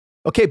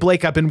Okay,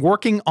 Blake, I've been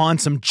working on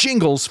some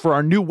jingles for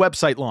our new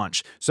website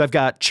launch. So I've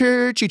got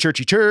churchy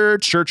church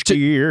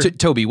gear.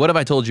 Toby, what have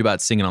I told you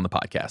about singing on the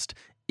podcast?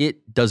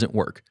 It doesn't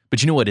work.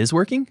 But you know what is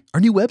working? Our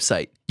new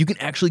website. You can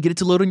actually get it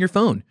to load on your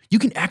phone. You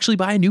can actually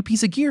buy a new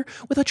piece of gear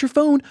without your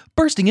phone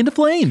bursting into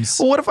flames.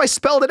 Well, what if I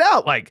spelled it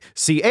out like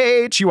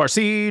CHURCGER?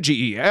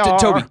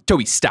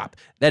 Toby, stop.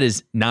 That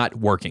is not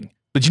working.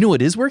 But you know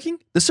what is working?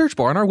 The search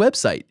bar on our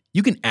website.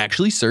 You can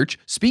actually search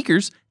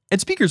speakers and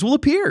speakers will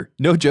appear.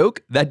 No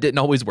joke, that didn't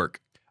always work.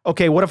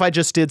 Okay, what if I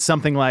just did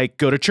something like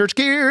go to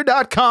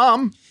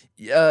churchgear.com?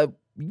 You know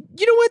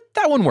what?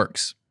 That one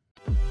works.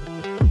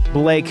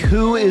 Blake,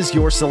 who is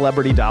your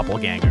celebrity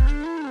doppelganger?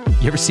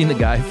 You ever seen the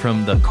guy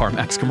from the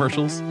CarMax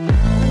commercials?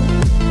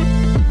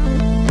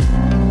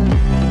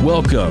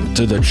 Welcome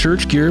to the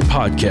Church Gear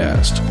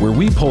Podcast, where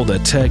we pull the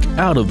tech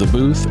out of the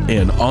booth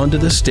and onto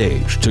the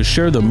stage to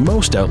share the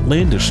most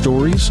outlandish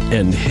stories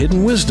and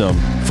hidden wisdom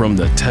from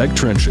the tech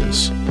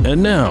trenches.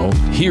 And now,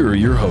 here are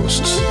your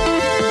hosts.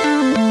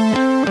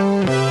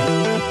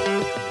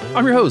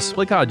 I'm your host,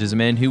 Blake Hodges, a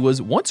man who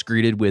was once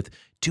greeted with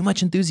too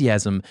much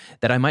enthusiasm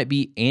that I might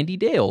be Andy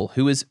Dale,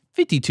 who is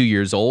 52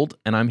 years old,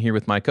 and I'm here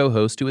with my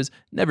co-host, who has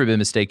never been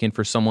mistaken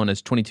for someone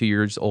as 22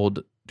 years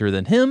older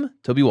than him,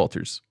 Toby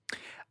Walters.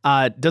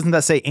 Doesn't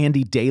that say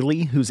Andy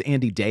Daly? Who's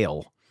Andy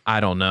Dale? I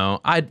don't know.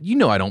 I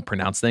don't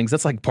pronounce things.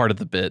 That's like part of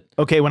the bit.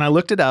 Okay, when I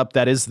looked it up,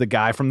 that is the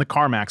guy from the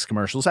CarMax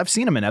commercials. I've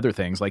seen him in other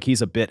things. Like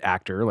he's a bit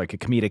actor, like a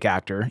comedic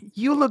actor.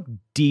 You look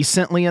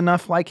decently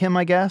enough like him,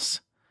 I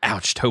guess.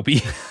 Ouch,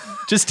 Toby.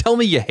 Just tell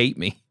me you hate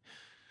me.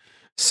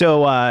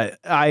 So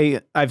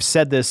I've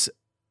said this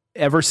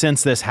ever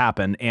since this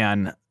happened,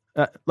 and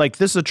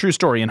this is a true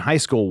story. In high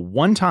school,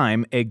 one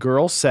time a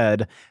girl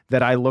said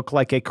that I look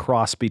like a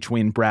cross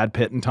between Brad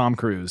Pitt and Tom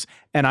Cruise,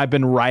 and I've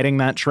been riding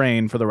that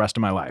train for the rest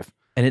of my life.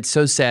 And it's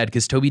so sad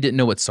because Toby didn't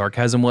know what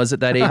sarcasm was at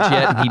that age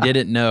yet, and he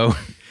didn't know.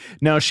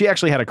 No, she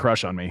actually had a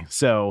crush on me,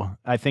 so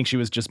I think she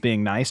was just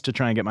being nice to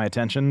try and get my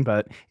attention,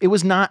 but it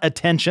was not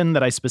attention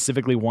that I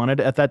specifically wanted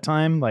at that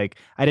time. Like,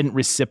 I didn't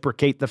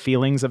reciprocate the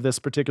feelings of this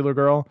particular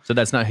girl. So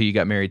that's not who you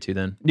got married to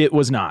then? It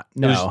was not,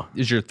 no. It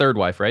was your third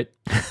wife, right?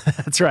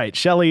 That's right.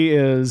 Shelley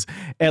is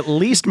at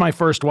least my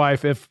first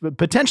wife, if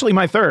potentially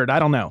my third. I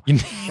don't know. You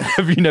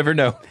never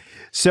know.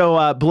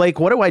 So, Blake,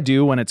 what do I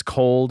do when it's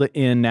cold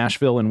in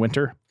Nashville in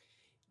winter?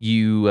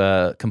 You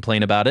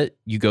complain about it,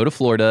 you go to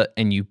Florida,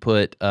 and you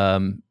put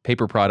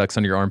paper products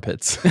on your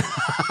armpits.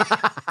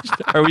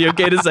 Are we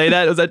okay to say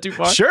that? Was that too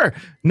far? Sure.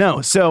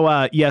 No.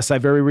 So, yes, I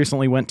very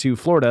recently went to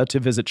Florida to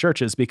visit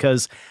churches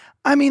because,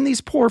 I mean, these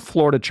poor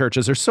Florida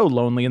churches are so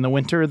lonely in the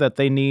winter that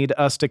they need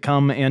us to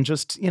come and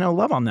just,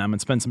 love on them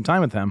and spend some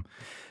time with them.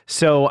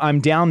 So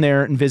I'm down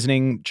there and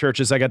visiting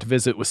churches. I got to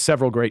visit with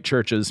several great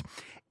churches.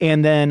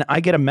 And then I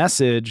get a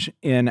message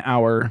in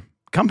our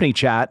company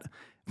chat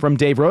from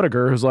Dave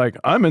Roediger, who's like,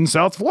 I'm in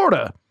South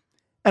Florida.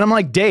 And I'm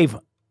like, Dave,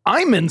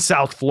 I'm in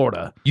South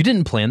Florida. You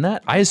didn't plan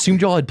that? I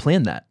assumed y'all had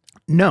planned that.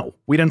 No,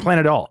 we didn't plan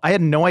it at all. I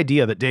had no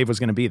idea that Dave was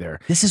going to be there.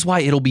 This is why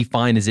It'll Be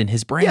Fine is in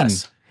his brain.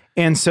 Yes.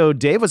 And so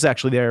Dave was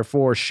actually there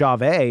for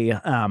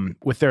Chave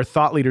with their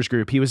thought leaders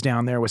group. He was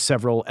down there with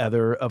several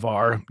other of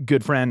our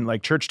good friend,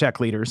 like church tech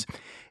leaders.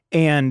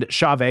 And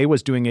Chave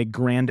was doing a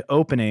grand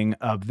opening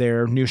of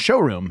their new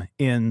showroom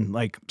in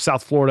like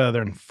South Florida.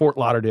 They're in Fort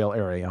Lauderdale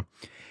area.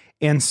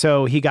 And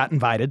so he got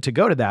invited to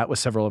go to that with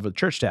several of the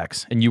church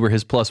techs. And you were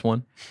his plus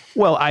one?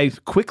 Well, I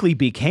quickly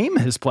became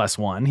his plus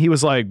one. He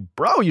was like,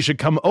 bro, you should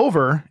come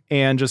over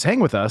and just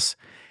hang with us.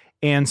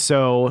 And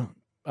so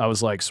I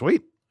was like,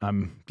 sweet,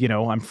 I'm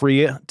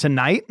free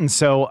tonight. And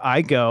so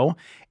I go.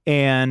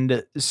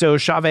 And so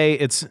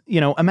Chave, it's,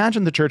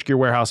 imagine the Church Gear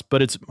Warehouse,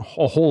 but it's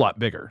a whole lot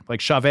bigger.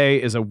 Like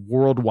Chave is a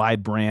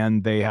worldwide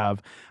brand. They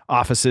have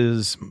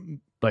offices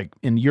like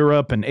in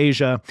Europe and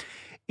Asia.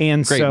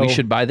 And great, so we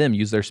should buy them,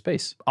 use their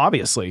space.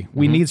 Obviously,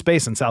 we need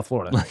space in South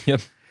Florida.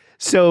 Yep.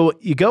 So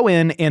you go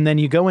in and then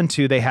you go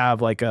into, they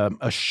have like a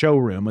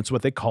showroom. It's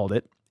what they called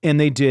it. And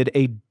they did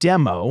a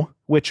demo,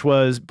 which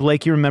was,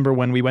 Blake, you remember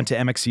when we went to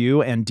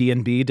MXU and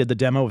D&B did the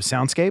demo of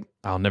Soundscape?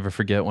 I'll never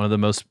forget one of the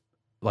most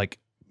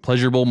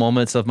pleasurable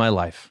moments of my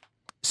life.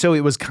 So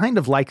it was kind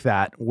of like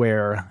that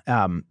where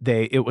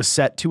it was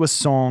set to a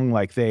song,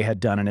 like they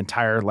had done an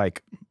entire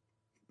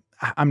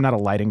I'm not a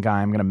lighting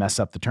guy. I'm going to mess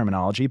up the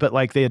terminology, but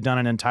like they had done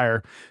an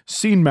entire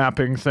scene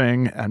mapping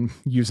thing and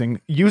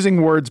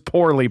using words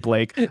poorly,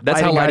 Blake.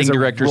 That's how lighting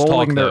directors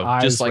talk, though,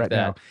 just like that.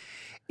 Now.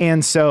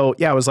 And so,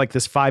 yeah, it was like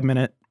this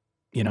 5-minute,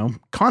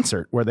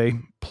 concert where they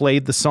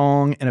played the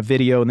song in a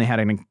video and they had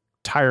an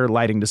entire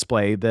lighting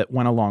display that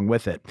went along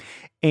with it.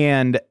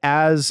 And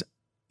as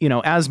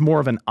more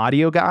of an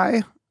audio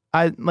guy,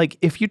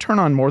 if you turn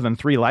on more than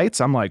 3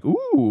 lights, I'm like,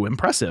 ooh,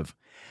 impressive.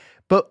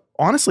 But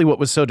honestly, what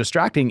was so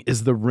distracting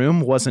is the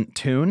room wasn't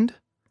tuned.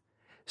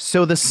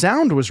 So the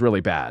sound was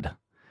really bad.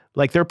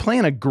 Like they're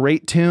playing a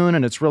great tune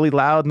and it's really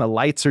loud and the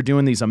lights are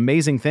doing these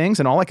amazing things.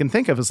 And all I can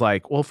think of is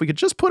like, well, if we could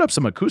just put up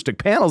some acoustic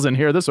panels in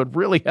here, this would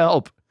really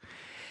help.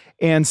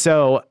 And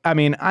so, I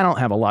mean, I don't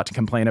have a lot to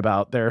complain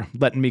about. They're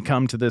letting me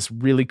come to this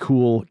really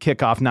cool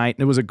kickoff night.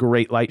 And it was a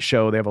great light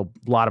show. They have a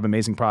lot of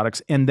amazing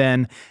products. And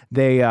then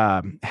they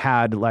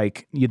had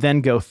like, you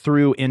then go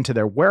through into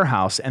their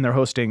warehouse and they're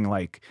hosting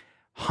like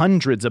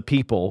hundreds of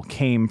people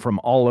came from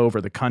all over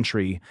the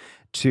country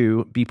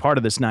to be part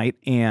of this night.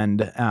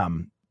 And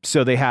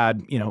so they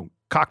had,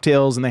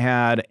 cocktails and they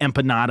had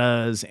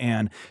empanadas.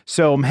 And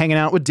so I'm hanging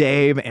out with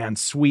Dave and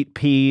Sweet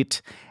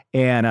Pete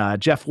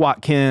and Jeff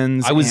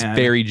Watkins. I was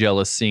very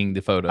jealous seeing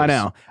the photos. I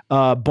know.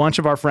 A bunch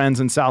of our friends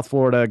in South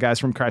Florida, guys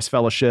from Christ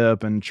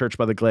Fellowship and Church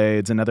by the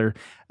Glades and other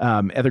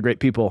great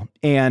people.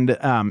 And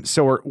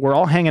so we're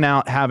all hanging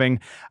out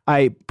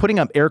putting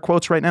up air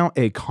quotes right now,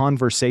 a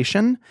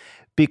conversation,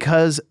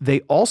 because they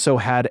also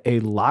had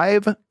a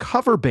live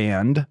cover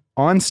band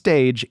on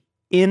stage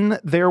in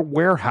their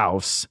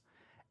warehouse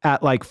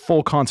at like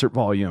full concert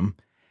volume.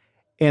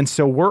 And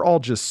so we're all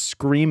just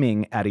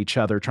screaming at each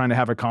other, trying to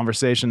have a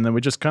conversation. Then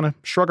we just kind of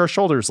shrug our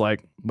shoulders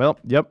like, well,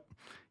 yep.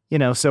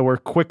 So we're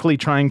quickly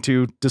trying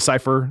to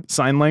decipher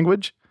sign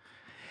language.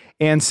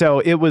 And so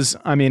it was,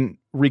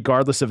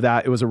 regardless of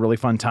that, it was a really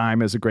fun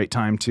time. It was a great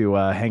time to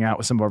hang out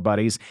with some of our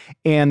buddies.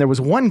 And there was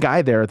one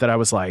guy there that I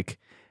was like,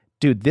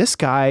 dude, this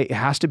guy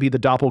has to be the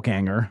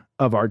doppelganger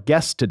of our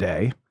guest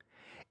today.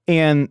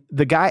 And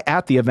the guy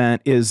at the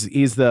event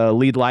he's the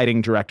lead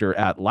lighting director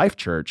at Life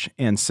Church.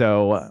 And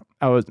so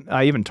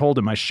I even told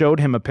him, I showed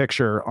him a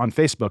picture on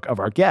Facebook of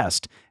our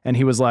guest, and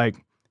he was like,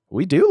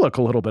 we do look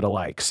a little bit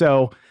alike.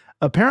 So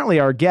apparently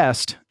our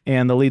guest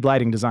and the lead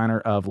lighting designer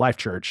of Life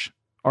Church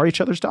are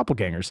each other's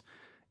doppelgangers.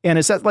 And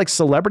is that like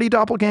celebrity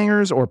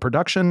doppelgangers or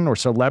production or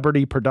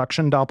celebrity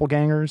production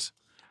doppelgangers?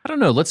 I don't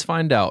know. Let's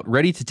find out.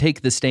 Ready to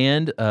take the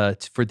stand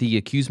for the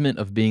accusation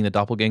of being the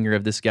doppelganger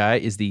of this guy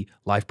is the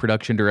live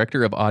production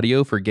director of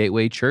audio for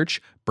Gateway Church,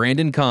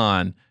 Brandon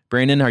Conn.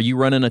 Brandon, are you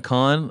running a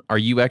con? Are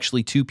you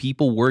actually two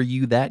people? Were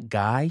you that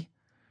guy?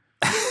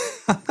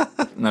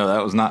 No,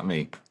 that was not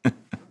me.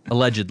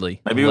 Allegedly.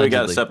 Maybe we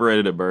got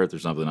separated at birth or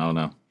something. I don't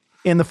know.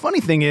 And the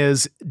funny thing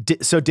is,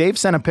 so Dave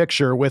sent a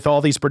picture with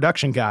all these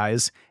production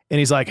guys, and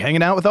he's like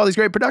hanging out with all these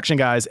great production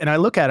guys. And I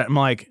look at it, I'm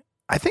like,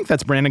 I think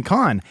that's Brandon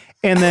Conn.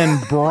 And then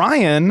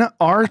Brian,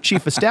 our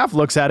chief of staff,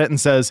 looks at it and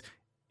says,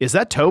 is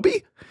that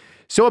Toby?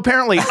 So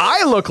apparently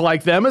I look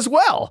like them as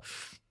well.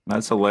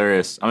 That's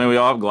hilarious. I mean, we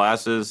all have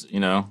glasses,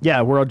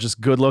 Yeah, we're all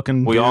just good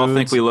looking We dudes. all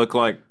think we look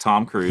like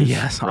Tom Cruise.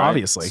 Yes, right?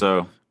 obviously.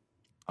 So,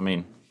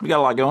 we got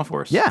a lot going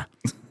for us. Yeah.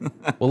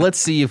 Well, let's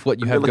see if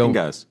what you have going.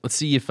 Guys. Let's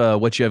see if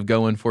what you have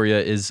going for you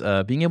is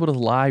being able to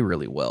lie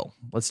really well.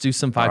 Let's do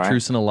some five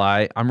truths and a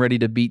lie. I'm ready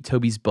to beat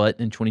Toby's butt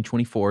in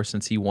 2024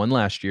 since he won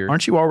last year.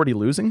 Aren't you already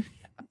losing?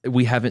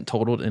 We haven't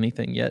totaled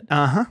anything yet.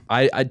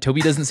 Uh-huh.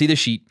 Toby doesn't see the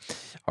sheet.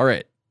 All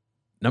right.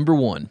 Number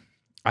 1,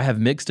 I have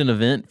mixed an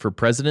event for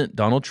President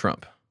Donald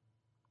Trump.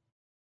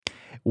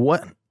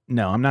 What?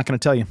 No, I'm not going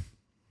to tell you.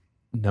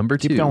 Number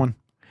 2, keep going.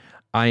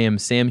 I am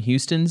Sam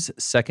Houston's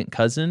second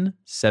cousin,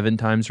 7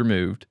 times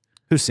removed.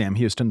 Who's Sam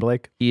Houston,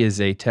 Blake? He is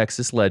a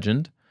Texas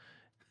legend.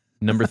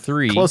 Number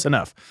 3, close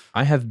enough.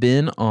 I have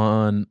been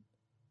on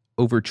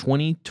over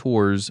 20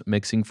 tours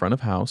mixing front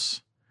of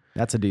house.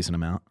 That's a decent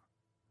amount.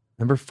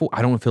 Number 4,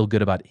 I don't feel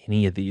good about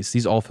any of these.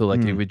 These all feel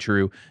like they would be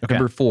true. Okay.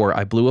 Number 4,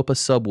 I blew up a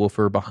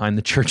subwoofer behind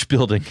the church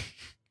building.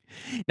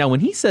 Now, when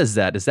he says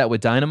that, is that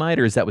with dynamite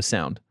or is that with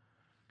sound?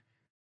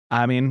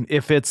 I mean,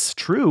 if it's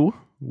true,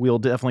 we'll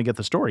definitely get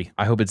the story.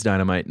 I hope it's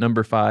dynamite.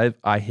 Number 5,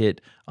 I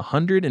hit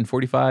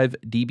 145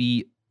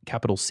 dB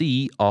capital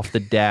C off the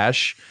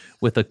dash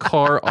with a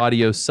car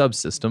audio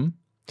subsystem.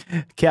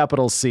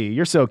 Capital C.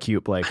 You're so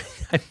cute, Blake.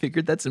 I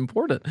figured that's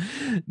important.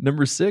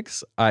 Number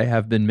 6, I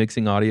have been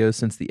mixing audio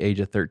since the age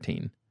of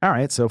 13. All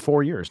right, so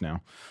 4 years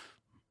now.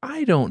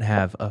 I don't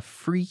have a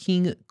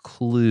freaking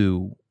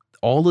clue.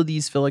 All of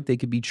these feel like they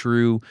could be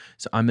true.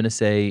 So I'm going to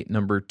say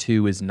number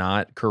 2 is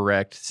not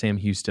correct. Sam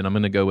Houston, I'm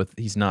going to go with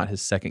he's not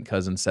his second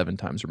cousin 7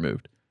 times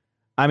removed.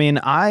 I mean,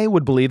 I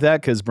would believe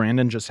that because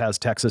Brandon just has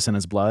Texas in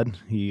his blood.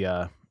 He,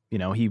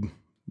 he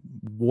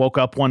woke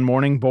up one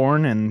morning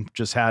born and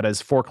just had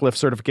his forklift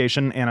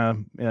certification and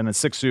a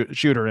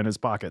 6-shooter in his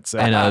pocket. So.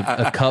 And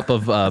a cup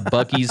of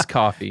Bucky's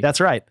coffee. That's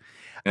right.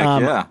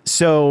 Yeah.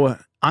 So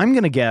I'm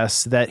going to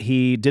guess that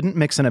he didn't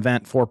mix an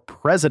event for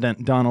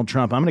President Donald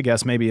Trump. I'm going to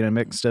guess maybe he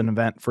mixed an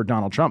event for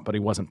Donald Trump, but he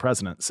wasn't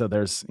president. So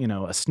there's,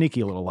 a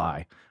sneaky little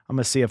lie. I'm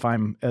going to see if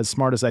I'm as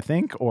smart as I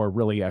think or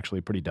really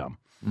actually pretty dumb.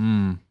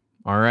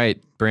 All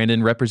right.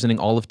 Brandon representing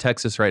all of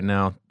Texas right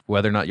now,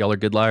 whether or not y'all are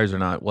good liars or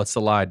not. What's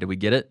the lie? Did we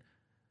get it?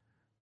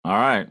 All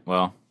right.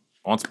 Well,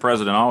 once a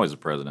president, always a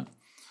president.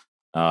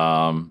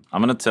 I'm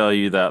going to tell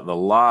you that the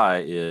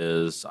lie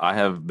is I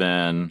have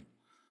been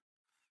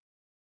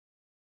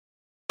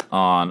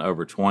on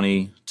over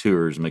 20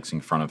 tours mixing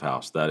front of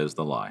house. That is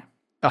the lie.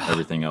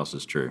 Everything else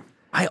is true.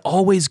 I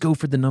always go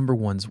for the number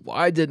ones.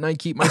 Why didn't I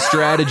keep my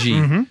strategy?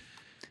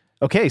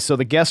 Okay, so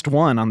the guest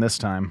won on this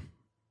time.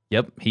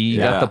 Yep, he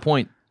got the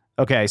point.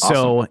 Okay,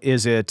 so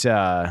is it,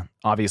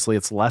 obviously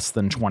it's less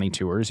than 20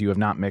 tours. You have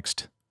not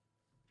mixed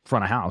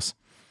front of house.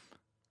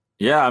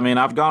 Yeah, I mean,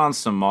 I've gone on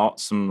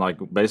some like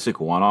basic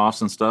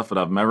one-offs and stuff, but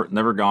I've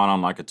never gone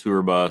on like a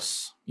tour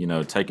bus,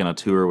 taking a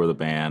tour with a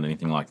band,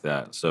 anything like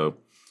that. So,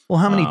 Well,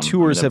 how many I mean,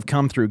 tours have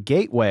come through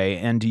Gateway,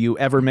 and do you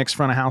ever mix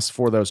front of house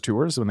for those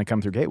tours when they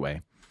come through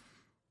Gateway?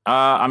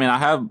 I mean, I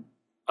have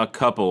a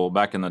couple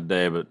back in the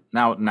day, but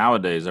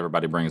nowadays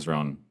everybody brings their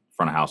own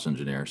front of house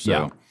engineer.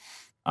 So,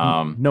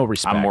 No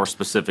respect. I'm more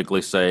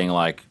specifically saying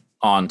like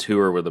on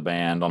tour with a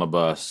band on a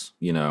bus,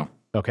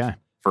 Okay.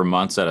 for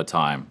months at a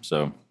time.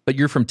 So. But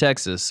you're from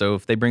Texas, so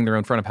if they bring their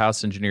own front of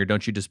house engineer,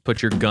 don't you just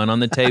put your gun on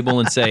the table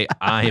and say,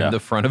 "I am the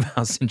front of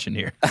house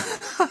engineer"?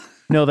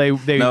 No, they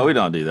No, we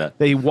don't do that.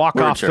 They walk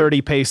We're a off church.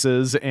 30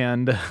 paces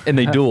and And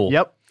they duel.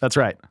 Yep, that's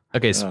right.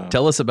 Okay, so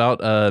tell us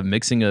about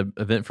mixing an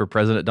event for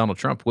President Donald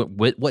Trump.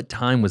 What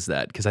time was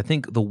that? Because I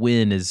think the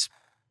win is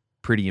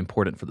pretty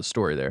important for the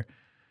story there.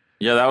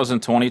 Yeah, that was in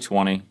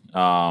 2020.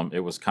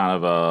 It was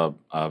kind of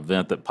a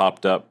event that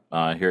popped up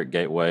here at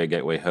Gateway.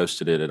 Gateway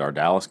hosted it at our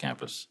Dallas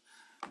campus.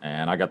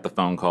 And I got the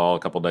phone call a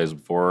couple days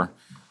before.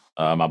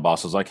 My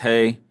boss was like,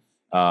 hey,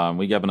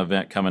 we have an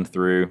event coming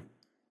through.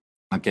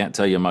 I can't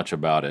tell you much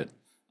about it,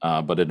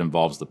 but it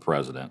involves the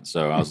president.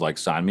 So I was like,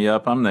 sign me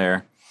up. I'm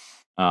there.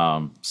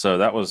 So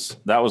that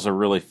was a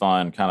really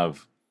fun kind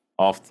of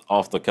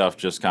off the cuff,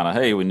 just kind of,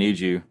 hey, we need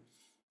you.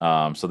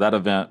 So that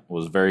event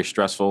was very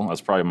stressful.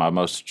 That's probably my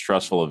most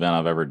stressful event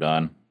I've ever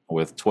done,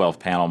 with 12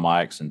 panel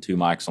mics and 2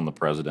 mics on the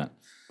president.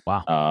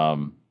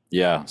 Wow.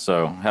 Yeah,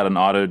 so had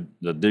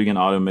the Dugan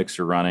auto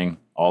mixer running,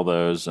 all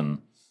those,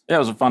 and yeah, it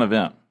was a fun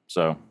event.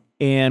 So.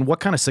 And what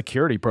kind of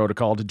security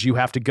protocol did you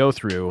have to go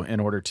through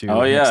in order to?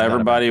 Oh yeah, mix that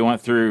everybody event?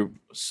 went through,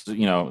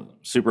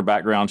 super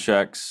background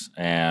checks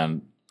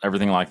and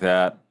everything like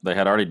that. They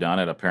had already done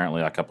it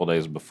apparently a couple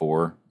days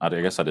before. I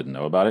guess I didn't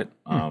know about it.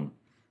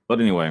 But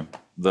anyway,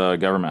 the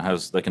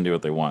government they can do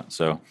what they want.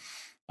 So.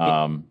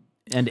 And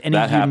any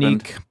that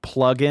unique happened.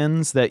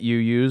 plugins that you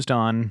used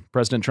on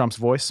President Trump's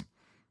voice?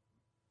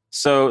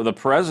 So the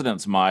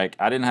president's mic,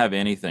 I didn't have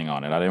anything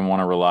on it. I didn't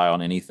want to rely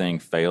on anything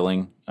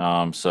failing.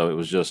 So it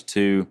was just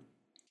 2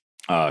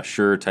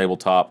 Shure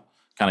tabletop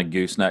kind of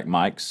gooseneck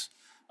mics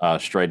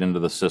straight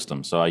into the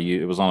system. So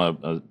it was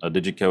on a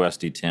Digico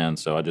SD10.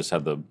 So I just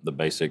had the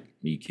basic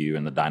EQ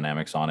and the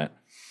dynamics on it.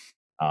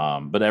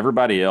 But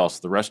everybody else,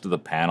 the rest of the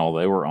panel,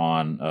 they were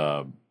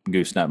on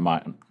gooseneck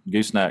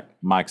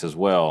mics as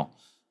well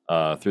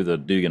through the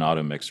Dugan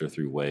auto mixer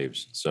through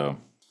Waves. So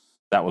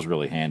that was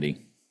really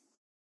handy.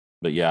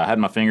 But yeah, I had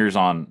my fingers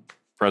on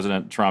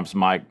President Trump's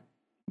mic,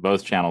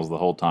 both channels the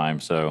whole time.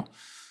 So,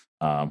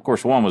 of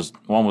course, one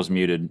was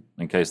muted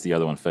in case the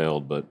other one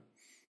failed. But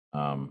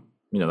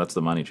that's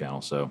the money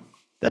channel. So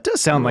That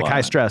does sound like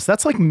high stress.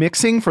 That's like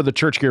mixing for the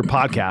Church Gear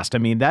podcast. I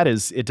mean,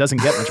 it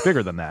doesn't get much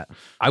bigger than that.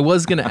 I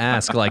was going to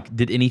ask, like,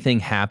 did anything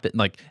happen?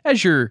 Like,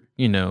 as your,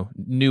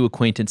 new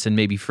acquaintance and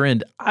maybe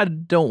friend, I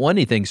don't want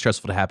anything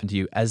stressful to happen to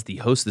you. As the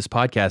host of this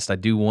podcast, I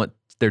do want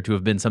there to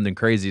have been something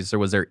crazy. So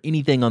was there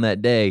anything on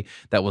that day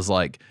that was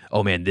like,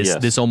 oh man,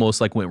 this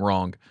almost like went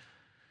wrong?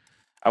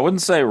 I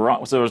wouldn't say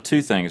wrong. So there was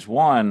 2 things.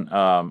 One,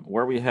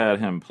 where we had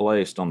him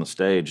placed on the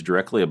stage,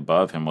 directly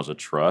above him was a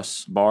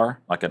truss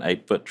bar, like an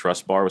 8-foot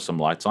truss bar with some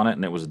lights on it,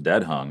 and it was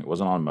dead hung. It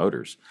wasn't on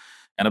motors.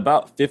 And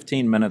about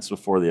 15 minutes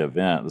before the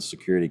event, the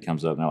security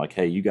comes up and they're like,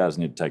 hey, you guys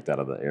need to take that out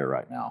of the air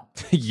right now.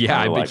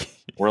 Yeah.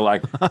 We're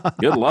like,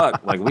 good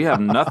luck. Like, we have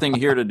nothing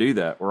here to do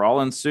that. We're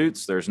all in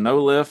suits. There's no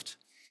lift.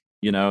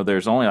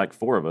 There's only like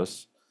 4 of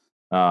us.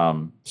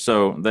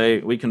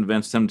 So we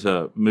convinced him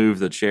to move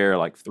the chair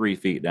like 3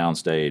 feet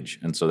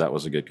downstage. And so that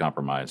was a good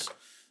compromise.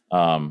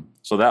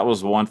 So that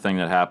was one thing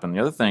that happened. The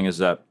other thing is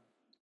that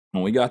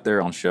when we got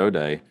there on show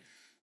day,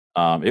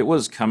 it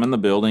was come in the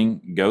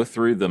building, go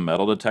through the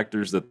metal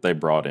detectors that they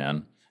brought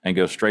in, and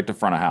go straight to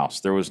front of house.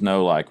 There was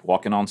no like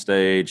walking on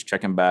stage,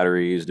 checking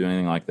batteries, doing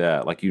anything like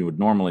that, like you would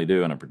normally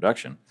do in a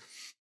production.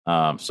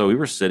 So we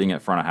were sitting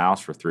at front of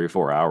house for 3 or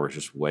 4 hours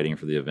just waiting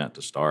for the event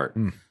to start.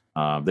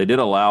 They did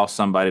allow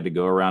somebody to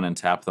go around and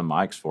tap the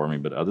mics for me,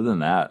 but other than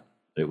that,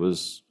 it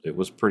was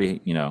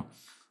pretty,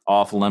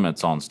 off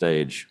limits on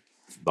stage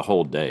the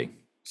whole day.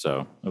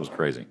 So it was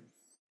crazy.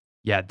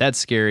 Yeah, that's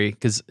scary,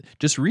 because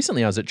just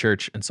recently I was at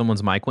church and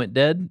someone's mic went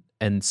dead,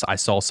 and I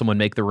saw someone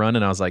make the run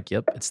and I was like,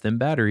 yep, it's them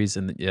batteries.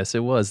 And yes,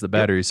 it was the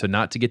batteries. Yep. So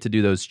not to get to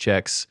do those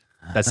checks,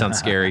 that sounds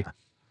scary.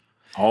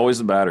 Always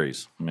the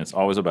batteries. I mean, it's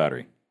always a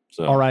battery.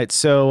 So. All right.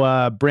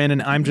 So,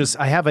 Brandon,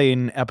 I have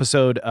an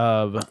episode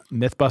of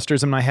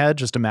Mythbusters in my head,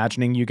 just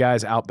imagining you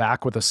guys out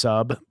back with a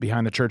sub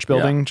behind the church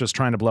building, just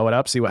trying to blow it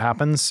up, see what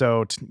happens.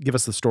 So give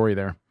us the story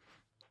there.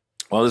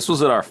 Well, this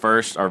was at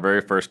our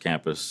very first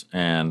campus,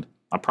 and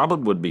I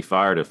probably would be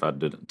fired if I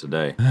did it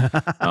today.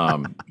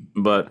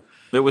 But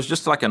it was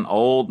just like an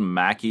old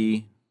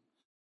Mackie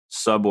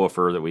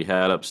subwoofer that we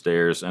had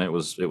upstairs, and it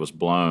was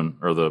blown,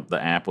 or the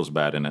amp was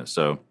bad in it.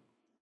 So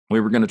we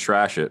were going to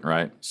trash it,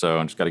 right? So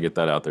I just got to get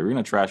that out there. We're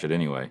going to trash it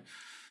anyway.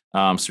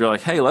 So you're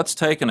like, hey, let's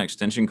take an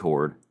extension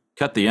cord,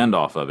 cut the end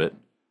off of it,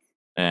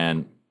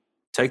 and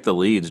take the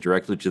leads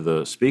directly to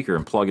the speaker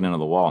and plug it into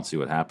the wall and see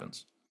what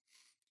happens.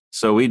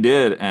 So we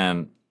did,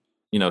 and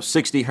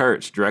 60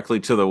 hertz directly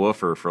to the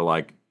woofer for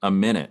like a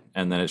minute,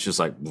 and then it's just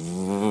like,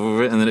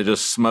 and then it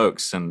just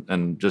smokes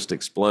and just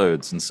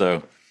explodes. And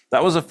so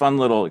that was a fun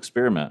little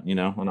experiment,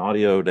 an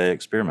audio day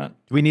experiment.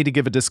 We need to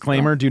give a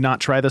disclaimer. Do not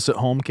try this at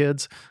home,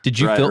 kids. Did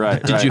you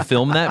you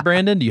film that,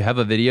 Brandon? Do you have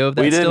a video of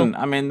that? We still? didn't.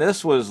 I mean,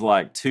 this was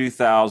like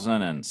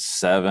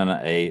 2007,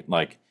 8.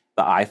 Like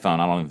the iPhone,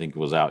 I don't even think it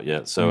was out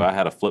yet. So I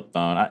had a flip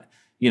phone.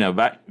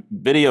 Back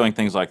videoing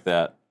things like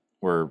that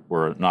were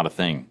not a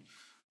thing.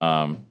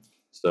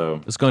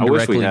 So it's going I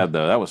directly. wish we had,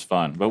 though. That was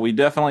fun. But we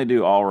definitely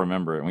do all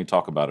remember it, and we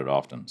talk about it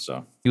often.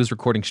 So he was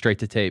recording straight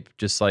to tape,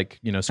 just like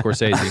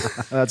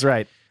Scorsese. That's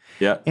right.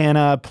 Yeah.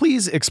 And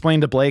please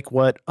explain to Blake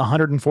what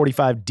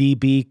 145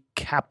 dB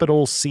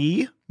capital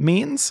C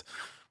means.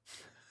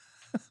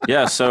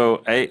 Yeah.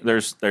 So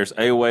there's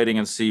A weighting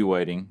and C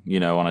weighting,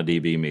 on a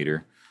dB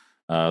meter.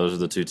 Those are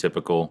the two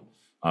typical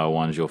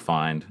ones you'll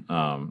find.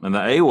 And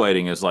the A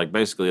weighting is like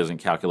basically doesn't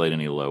calculate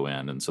any low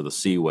end, and so the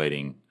C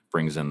weighting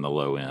brings in the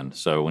low end.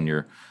 So when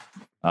you're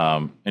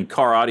in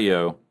car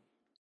audio,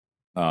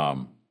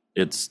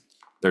 there's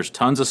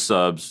tons of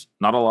subs,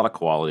 not a lot of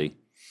quality.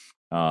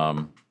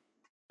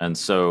 And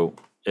so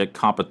at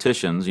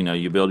competitions,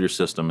 you build your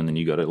system and then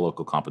you go to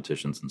local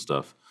competitions and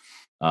stuff.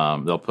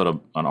 They'll put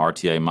an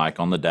RTA mic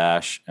on the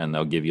dash and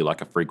they'll give you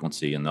like a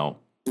frequency and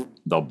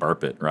they'll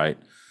burp it, right?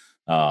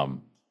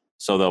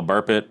 So they'll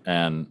burp it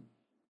and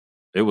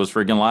it was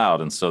freaking loud.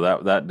 And so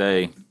that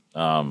day,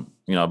 a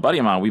buddy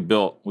of mine, we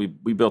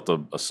built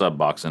a sub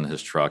box in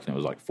his truck, and it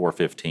was like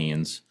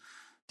 415s,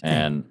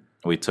 and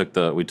we took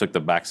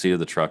the back seat of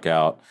the truck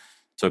out,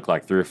 took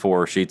like 3 or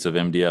 4 sheets of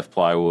MDF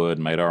plywood,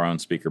 made our own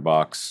speaker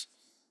box,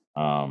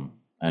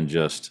 and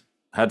just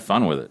had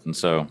fun with it. And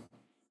so,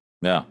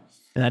 yeah,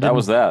 and that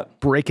was that.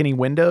 Break any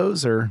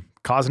windows or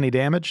cause any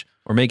damage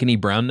or make any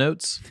brown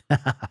notes?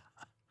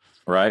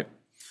 Right?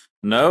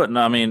 No.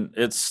 I mean,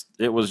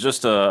 it was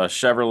just a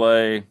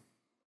Chevrolet.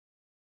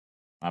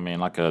 I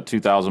mean, like a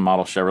 2000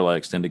 model Chevrolet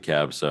extended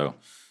cab. So,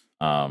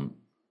 it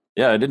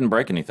didn't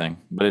break anything,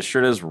 but it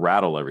sure does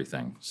rattle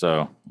everything.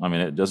 So, I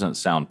mean, it doesn't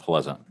sound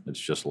pleasant. It's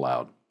just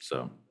loud.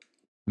 So,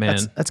 man,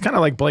 that's kind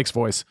of like Blake's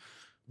voice.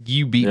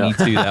 You beat me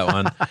to that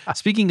one.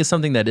 Speaking of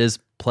something that is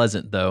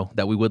pleasant, though,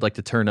 that we would like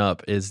to turn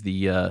up is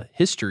the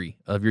history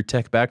of your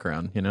tech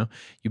background.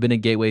 You've been at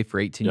Gateway for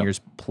 18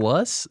 years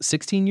plus,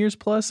 16 years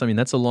plus. I mean,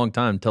 that's a long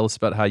time. Tell us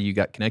about how you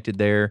got connected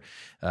there,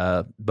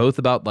 both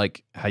about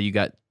like how you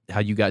got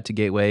to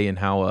Gateway and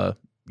how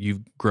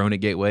you've grown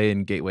at Gateway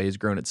and Gateway has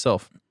grown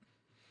itself.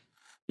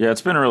 Yeah,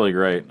 it's been really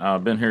great.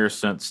 I've been here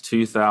since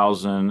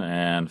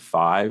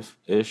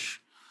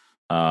 2005-ish.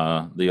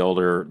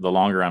 The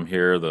longer I'm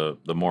here,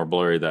 the more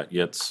blurry that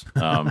gets.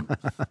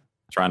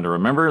 Trying to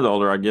remember, the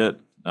older I get.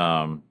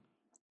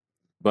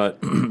 But,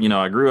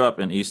 I grew up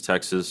in East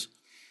Texas,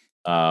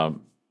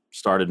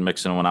 started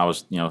mixing when I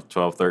was,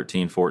 12,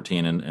 13,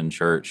 14 in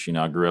church.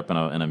 I grew up in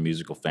a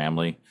musical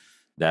family.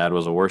 Dad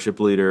was a worship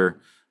leader.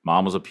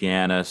 Mom was a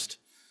pianist.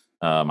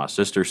 My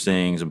sister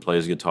sings and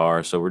plays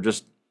guitar. So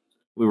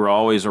we were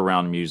always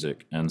around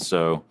music. And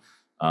so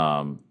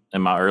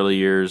in my early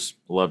years,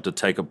 loved to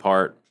take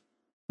apart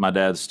my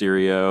dad's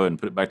stereo and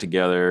put it back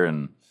together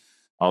and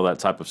all that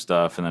type of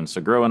stuff. And then so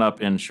growing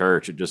up in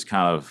church, it just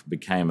kind of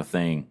became a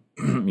thing,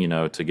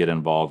 to get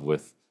involved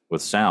with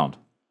sound.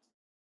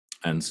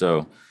 And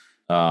so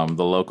the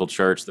local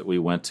church that we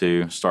went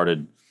to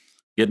started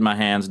getting my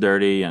hands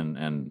dirty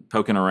and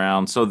poking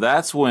around. So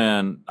that's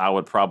when I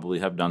would probably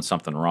have done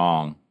something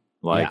wrong.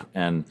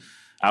 And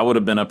I would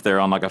have been up there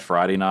on like a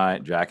Friday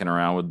night jacking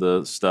around with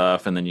the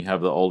stuff. And then you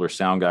have the older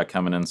sound guy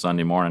coming in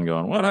Sunday morning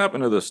going, what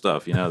happened to this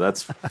stuff?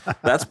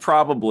 That's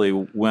probably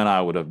when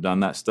I would have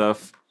done that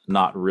stuff,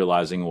 not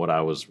realizing what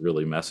I was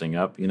really messing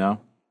up,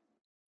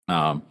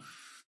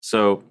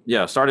 So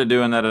started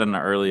doing that at an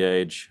early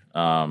age.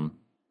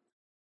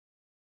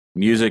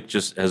 Music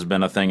just has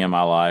been a thing in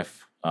my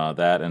life,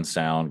 that and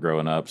sound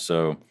growing up.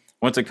 So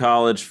went to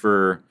college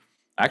for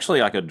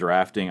actually like I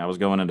was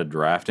going into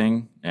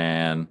drafting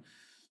and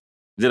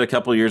did a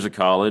couple of years of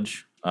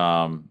college,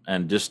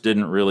 and just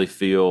didn't really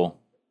feel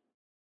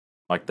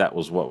like that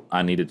was what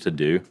I needed to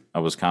do. I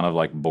was kind of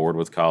like bored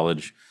with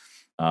college.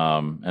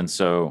 And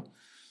so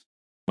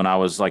when I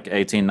was like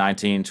 18,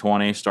 19,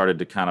 20, started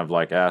to kind of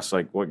like ask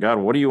like, God,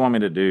 what do you want me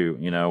to do?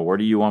 Where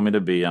do you want me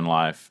to be in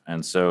life?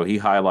 And so he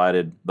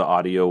highlighted the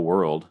audio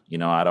world.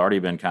 I'd already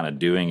been kind of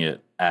doing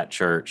it at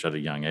church at a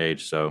young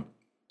age. So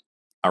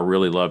I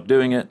really loved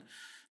doing it.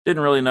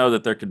 Didn't really know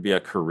that there could be a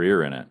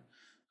career in it.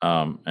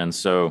 And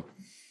so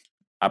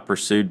I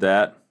pursued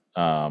that,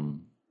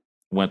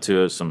 went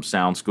to some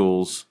sound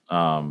schools,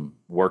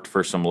 worked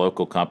for some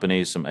local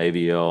companies, some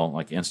AVL,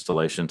 like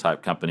installation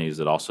type companies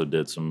that also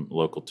did some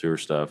local tour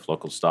stuff,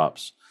 local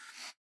stops.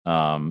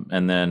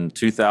 And then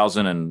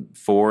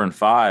 2004 and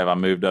 5, I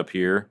moved up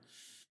here,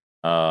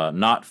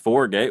 not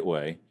for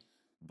Gateway,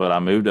 but I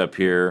moved up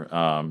here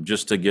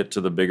just to get to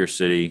the bigger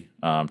city,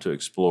 to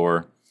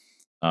explore,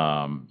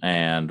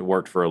 and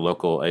worked for a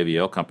local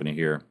AVL company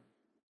here.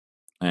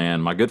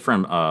 And my good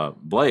friend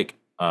Blake,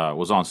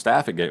 was on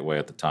staff at Gateway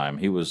at the time.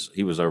 He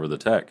was over the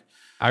tech.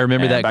 I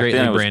remember And that back greatly,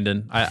 then it was-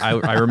 Brandon.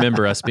 I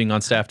remember us being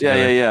on staff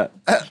together. Yeah.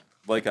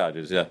 Blake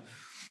Hodges, yeah.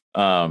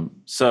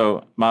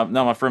 So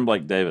my friend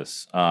Blake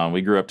Davis,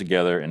 we grew up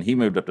together, and he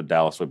moved up to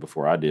Dallas way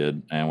before I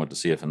did, and went to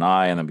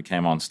CFNI, and then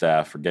became on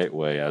staff for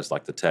Gateway as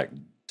like the tech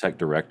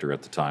director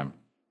at the time.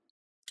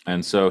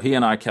 And so he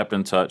and I kept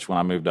in touch when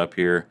I moved up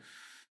here,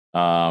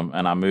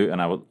 and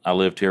I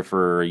lived here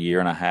for a year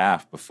and a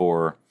half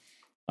before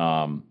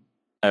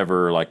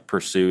ever like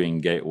pursuing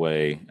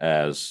Gateway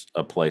as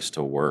a place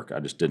to work. I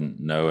just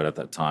didn't know it at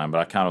that time, but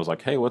I kind of was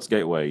like, hey, what's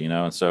Gateway, you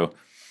know? And so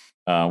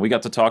we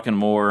got to talking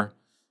more.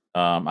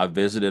 I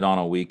visited on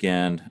a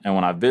weekend, and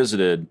when I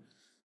visited,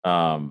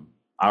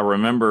 I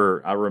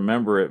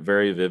remember it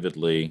very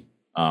vividly,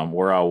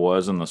 where I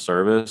was in the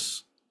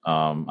service.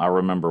 I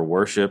remember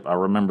worship. I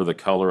remember the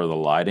color of the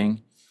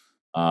lighting.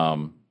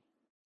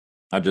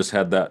 I just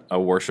had a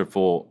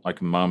worshipful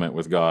like moment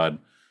with God,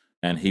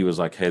 and he was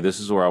like, hey, this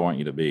is where I want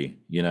you to be,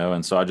 you know?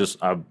 And so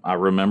I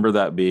remember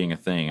that being a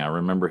thing. I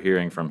remember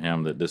hearing from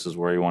him that this is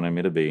where he wanted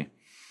me to be.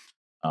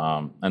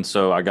 And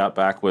so I got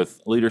back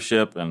with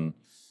leadership and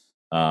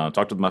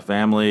talked with my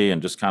family,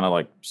 and just kind of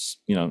like,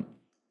 you know,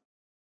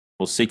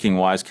 was seeking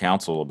wise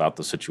counsel about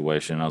the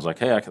situation. I was like,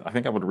 hey, I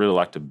think I would really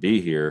like to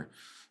be here,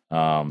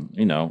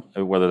 you know,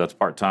 whether that's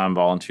part-time,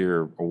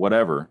 volunteer, or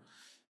whatever.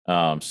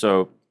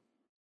 So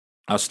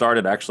I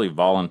started actually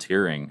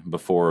volunteering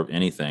before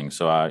anything.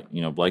 So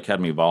Blake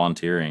had me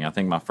volunteering. I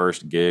think my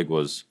first gig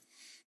was,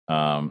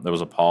 there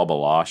was a Paul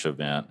Balash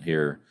event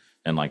here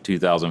in like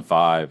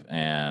 2005,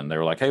 and they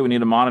were like, hey, we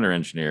need a monitor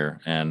engineer.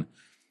 And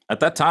at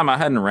that time, I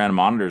hadn't ran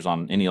monitors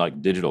on any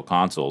like digital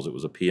consoles. It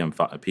was a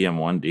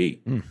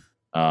PM1D.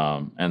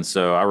 And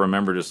so I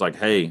remember just like,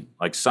 hey,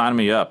 like sign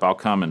me up. I'll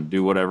come and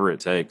do whatever it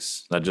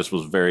takes. I just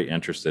was very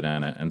interested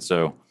in it. And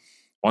so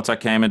once I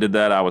came and did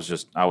that, I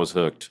was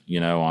hooked,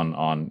 you know,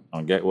 on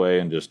Gateway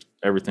and just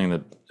everything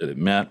that it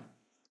meant,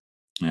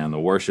 and the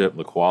worship,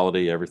 the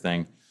quality,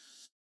 everything.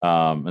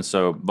 And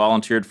so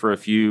volunteered for a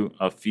few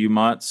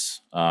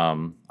months. I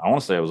want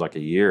to say it was like a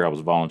year. I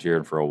was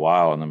volunteering for a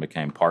while, and then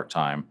became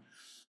part-time.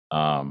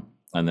 And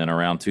then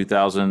around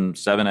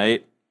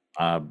 2007-08,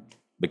 I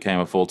became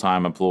a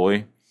full-time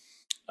employee,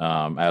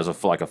 as a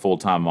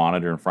full-time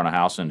monitor and front of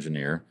house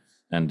engineer,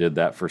 and did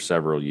that for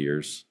several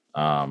years.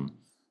 And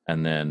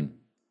then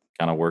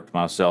kind of worked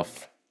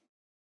myself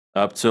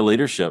up to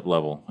leadership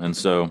level. And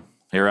so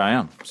here I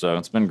am. So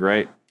it's been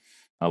great.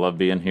 I love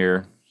being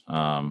here.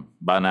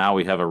 By now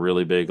we have a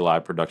really big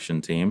live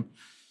production team.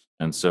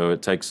 And so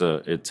it takes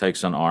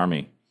an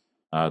army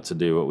to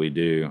do what we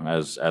do,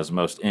 as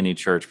most any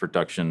church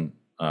production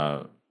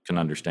can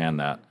understand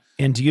that.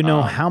 And do you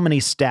know how many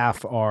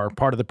staff are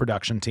part of the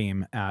production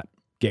team at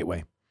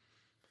Gateway?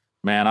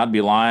 Man, I'd be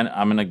lying.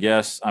 I'm going to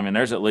guess. I mean,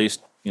 there's at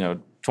least,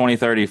 20,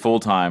 30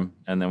 full-time,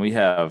 and then we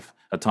have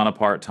a ton of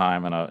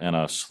part-time and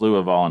a slew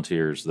of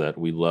volunteers that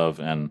we love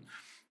and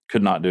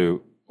could not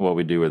do what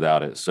we do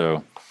without it.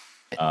 So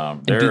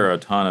there are a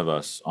ton of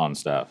us on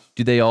staff.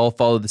 Do they all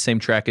follow the same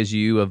track as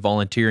you of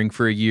volunteering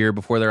for a year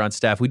before they're on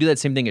staff? We do that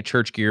same thing at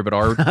Church Gear, but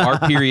our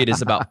period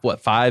is about,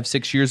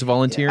 5-6 years of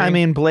volunteering? I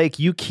mean, Blake,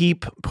 you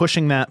keep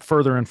pushing that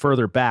further and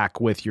further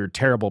back with your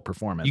terrible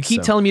performance. You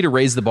keep telling me to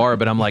raise the bar,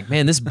 but I'm like,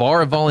 man, this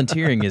bar of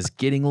volunteering is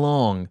getting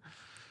long.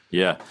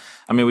 Yeah.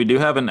 I mean, we do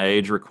have an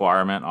age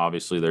requirement.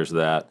 Obviously, there's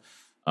that.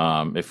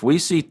 If we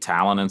see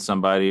talent in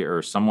somebody,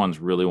 or someone's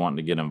really wanting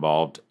to get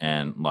involved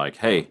and like,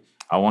 hey,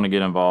 I want to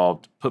get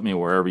involved, put me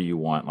wherever you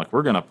want. Like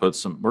we're going to plug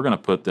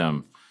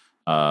them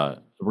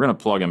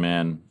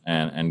in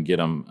and get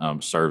them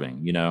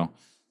serving,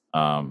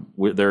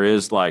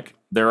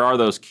 there are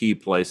those key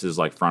places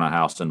like front of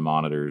house and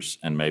monitors,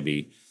 and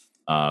maybe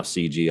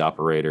CG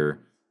operator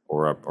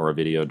or a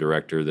video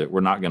director, that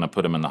we're not going to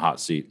put them in the hot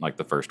seat like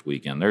the first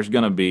weekend. There's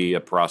going to be a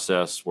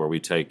process where we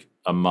take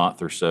a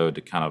month or so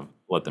to kind of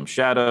let them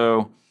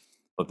shadow,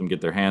 let them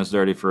get their hands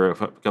dirty for a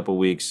couple of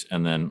weeks,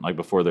 and then like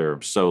before they're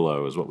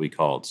solo is what we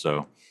call it.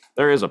 So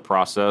there is a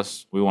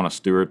process. We want to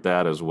steward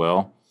that as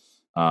well.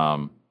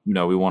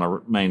 We want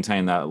to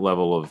maintain that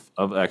level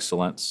of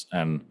excellence,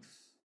 and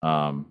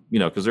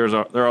because there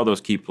are all those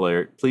key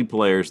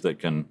players that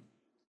can,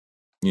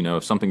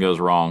 if something goes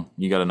wrong,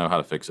 you got to know how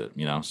to fix it.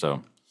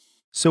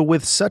 So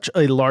with such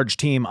a large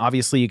team,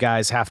 obviously you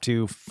guys have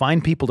to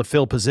find people to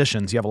fill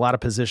positions. You have a lot of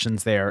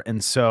positions there.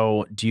 And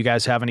so do you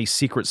guys have any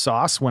secret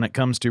sauce when it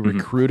comes to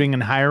recruiting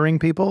and hiring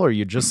people? Or are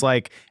you just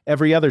like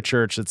every other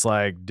church, it's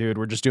like, dude,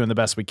 we're just doing the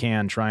best we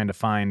can trying to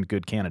find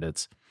good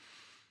candidates?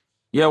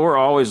 Yeah, we're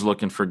always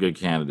looking for good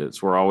candidates.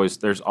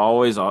 There's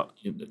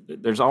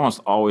almost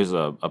always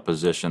a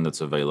position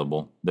that's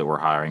available that we're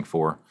hiring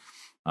for.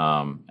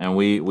 And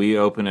we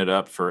open it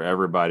up for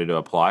everybody to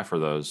apply for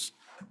those.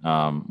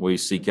 We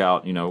seek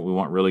out, we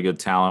want really good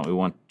talent. We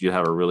want you to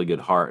have a really good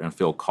heart and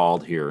feel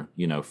called here,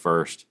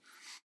 first,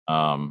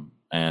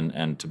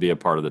 and to be a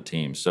part of the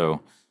team. So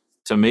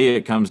to me,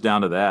 it comes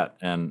down to that.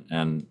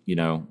 And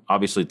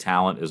obviously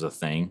talent is a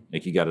thing.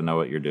 Like you got to know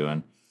what you're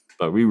doing,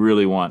 but we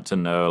really want to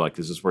know, like,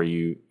 this is where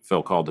you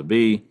feel called to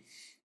be.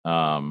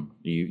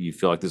 You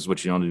feel like this is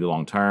what you want to do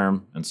long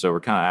term, and so we're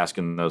kind of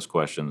asking those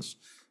questions.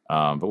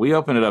 But we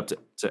open it up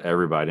to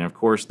everybody, and of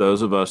course,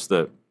 those of us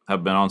that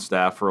have been on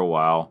staff for a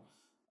while,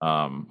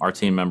 our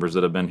team members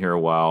that have been here a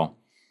while,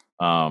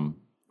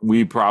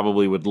 we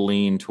probably would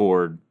lean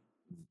toward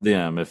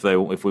them if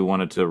we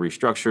wanted to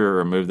restructure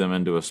or move them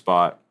into a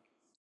spot.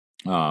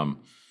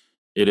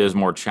 It is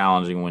more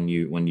challenging when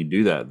you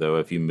do that, though.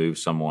 If you move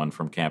someone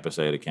from campus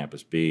A to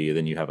campus B,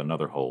 then you have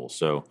another hole.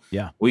 So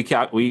yeah,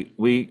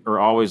 we are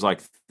always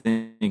like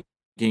thinking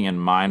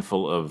and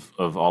mindful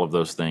of all of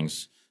those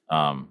things,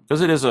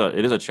 because it is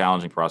a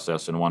challenging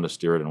process, and one to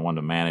steward and one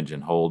to manage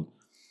and hold,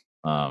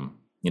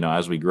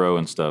 as we grow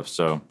and stuff.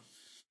 So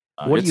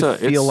what do you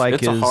feel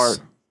like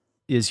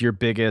is your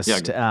biggest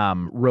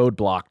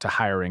roadblock to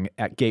hiring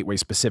at Gateway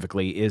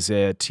specifically? Is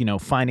it,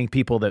 finding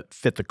people that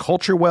fit the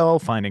culture well,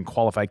 finding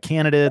qualified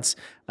candidates,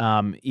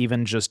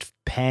 even just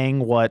paying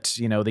what,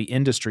 the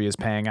industry is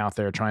paying out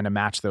there, trying to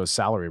match those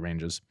salary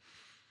ranges?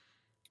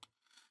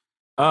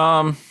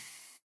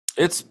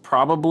 It's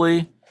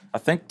probably, I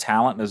think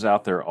talent is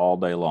out there all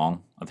day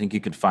long. I think you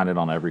could find it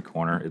on every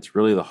corner. It's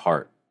really the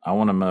heart. I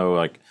want to know,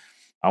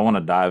 I want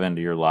to dive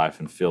into your life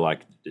and feel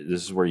like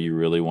this is where you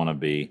really want to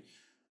be.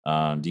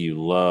 Do you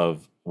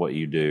love what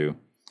you do?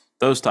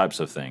 Those types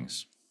of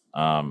things.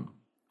 I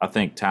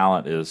think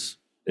talent is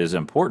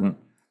important,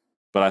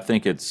 but I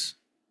think it's,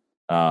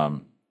 I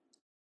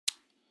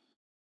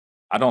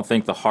don't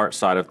think the heart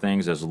side of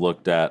things is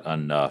looked at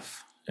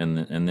enough in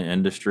the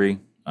industry.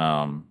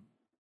 Because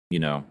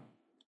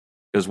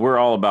we're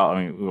all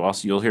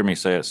about, you'll hear me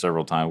say it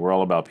several times, we're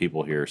all about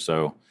people here.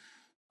 So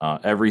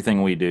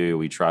everything we do,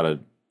 we try to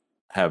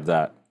have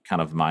that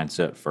kind of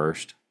mindset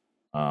first.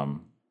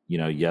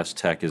 Yes,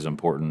 tech is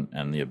important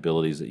and the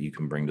abilities that you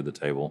can bring to the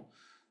table.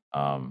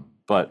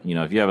 But,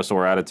 if you have a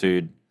sore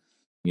attitude,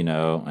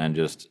 and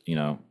just,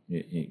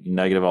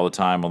 negative all the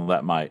time, well,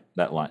 that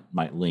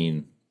might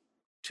lean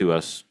to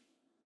us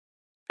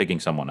picking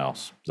someone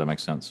else. Does that make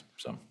sense?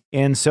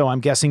 And so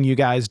I'm guessing you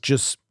guys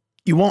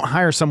you won't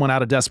hire someone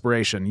out of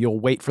desperation. You'll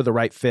wait for the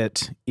right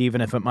fit,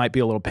 even if it might be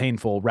a little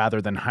painful,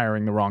 rather than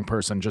hiring the wrong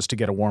person just to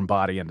get a warm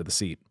body into the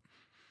seat.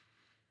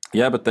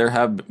 Yeah, but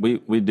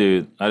we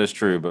do, that is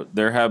true, but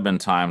there have been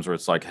times where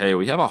it's like, hey,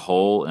 we have a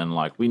hole and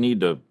we need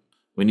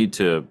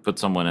to put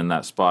someone in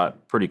that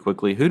spot pretty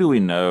quickly. Who do we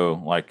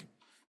know?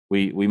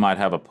 We might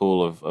have a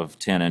pool of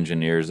 10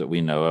 engineers that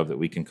we know of that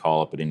we can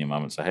call up at any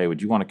moment and say, hey,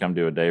 would you want to come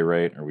do a day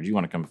rate, or would you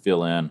want to come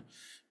fill in?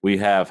 We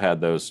have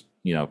had those,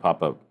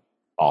 pop up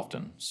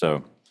often.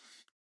 So,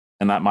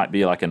 and that might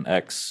be like an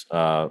ex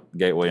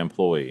Gateway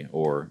employee,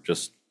 or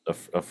just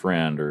a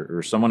friend,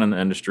 or someone in the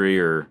industry,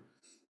 or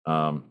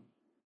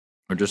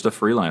just a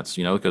freelance,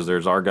 because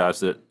there's our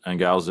guys and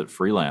gals that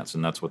freelance,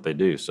 and that's what they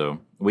do. So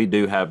we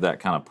do have that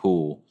kind of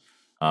pool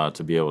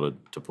to be able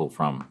to pull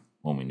from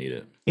when we need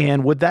it.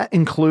 And would that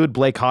include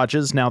Blake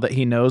Hodges, now that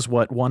he knows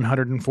what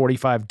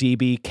 145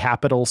 dB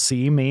capital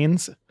C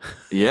means?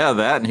 Yeah,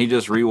 that, and he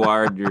just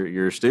rewired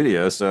your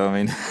studio. So,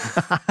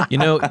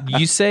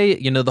 you say,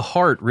 the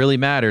heart really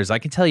matters. I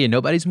can tell you,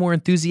 nobody's more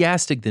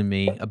enthusiastic than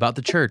me about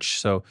the church.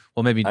 So,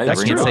 well, maybe I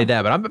can't say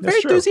that, but I'm very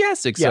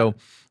enthusiastic. Yeah. So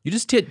you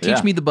just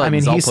teach me the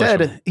buttons.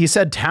 He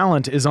said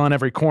talent is on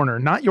every corner,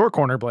 not your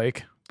corner,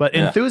 Blake. But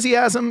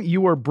enthusiasm,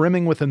 you were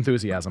brimming with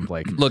enthusiasm,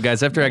 Blake. Look,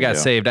 guys, after I got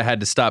saved, I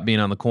had to stop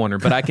being on the corner.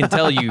 But I can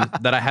tell you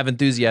that I have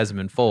enthusiasm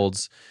in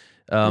folds.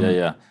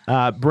 Brandon,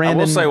 I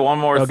will say one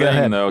more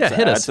thing, though, to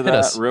add to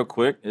that real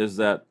quick, is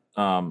that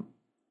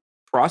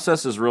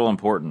process is real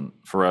important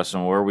for us,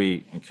 and where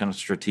we kind of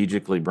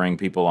strategically bring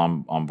people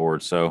on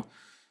board. So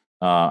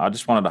I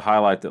just wanted to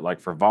highlight that,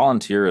 for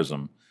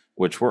volunteerism,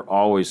 which we're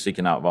always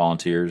seeking out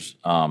volunteers.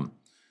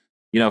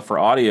 For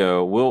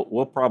audio,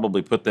 we'll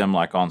probably put them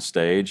on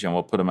stage, and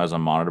we'll put them as a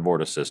monitor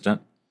board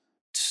assistant,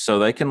 so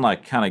they can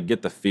kind of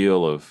get the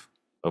feel of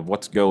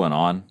what's going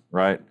on,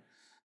 right?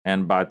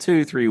 And by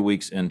 2-3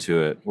 weeks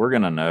into it, we're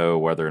going to know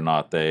whether or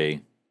not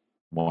they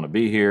want to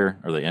be here,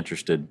 or they're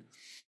interested.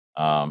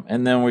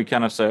 And then we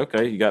kind of say,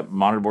 okay, you got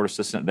monitor board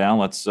assistant down.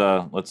 Let's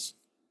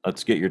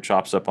get your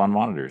chops up on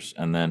monitors.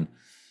 And then,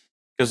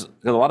 because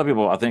a lot of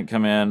people, I think,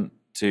 come in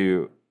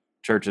to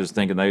churches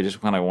thinking they just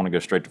kind of want to go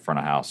straight to front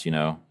of house,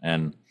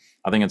 and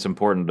I think it's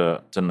important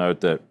to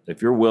note that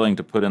if you're willing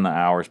to put in the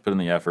hours, put in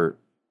the effort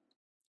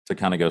to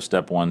kind of go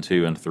step 1,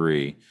 2, and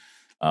 3,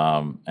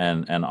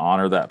 and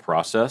honor that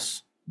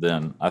process,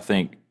 then I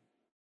think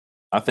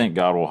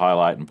God will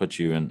highlight and put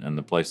you in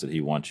the place that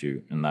He wants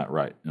you in that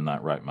right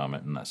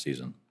moment in that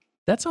season.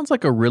 That sounds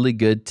like a really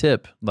good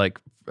tip, like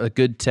a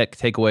good tech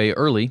takeaway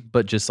early,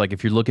 but just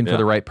if you're looking for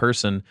the right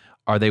person,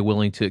 are they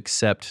willing to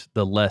accept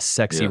the less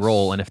sexy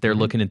role? And if they're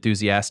looking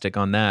enthusiastic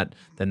on that,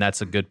 then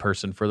that's a good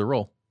person for the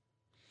role.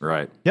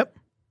 Right. Yep.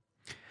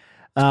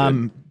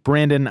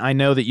 Brandon, I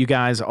know that you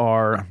guys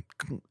are,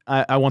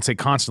 I won't say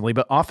constantly,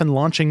 but often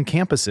launching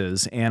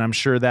campuses, and I'm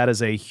sure that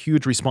is a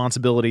huge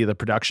responsibility of the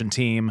production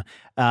team.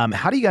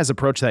 How do you guys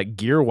approach that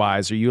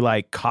gear-wise? Are you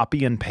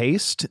copy and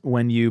paste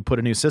when you put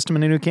a new system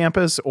in a new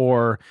campus,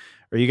 or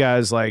are you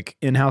guys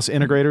in-house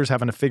integrators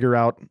having to figure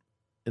out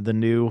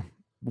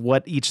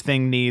what each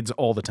thing needs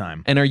all the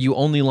time. And are you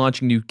only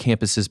launching new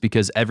campuses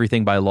because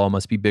everything by law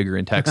must be bigger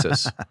in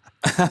Texas?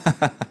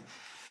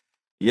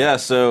 Yeah.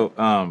 So,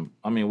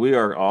 I mean, we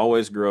are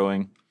always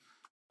growing.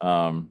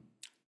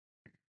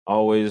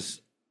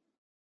 Always,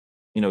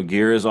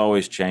 gear is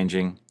always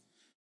changing.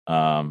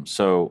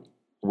 So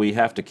we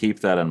have to keep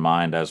that in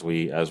mind as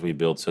we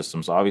build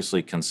systems.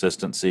 Obviously,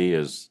 consistency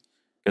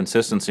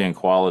and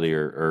quality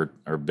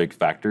are big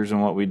factors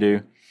in what we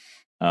do.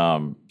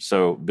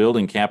 So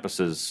building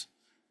campuses,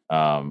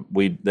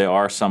 they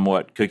are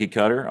somewhat cookie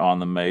cutter on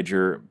the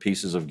major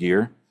pieces of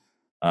gear.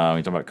 We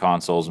talk about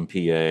consoles and PA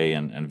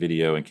and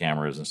video and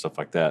cameras and stuff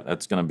like that.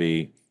 That's going to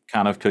be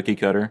kind of cookie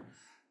cutter.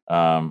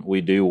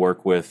 We do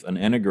work with an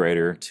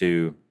integrator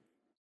to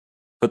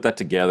put that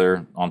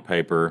together on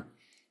paper,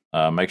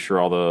 make sure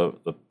all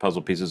the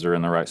puzzle pieces are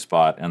in the right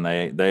spot, and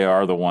they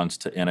are the ones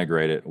to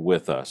integrate it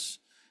with us.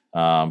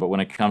 But when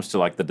it comes to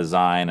like the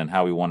design and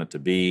how we want it to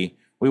be,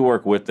 we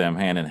work with them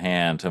hand in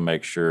hand to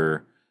make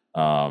sure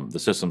the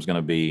system's going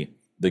to be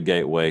the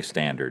gateway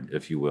standard,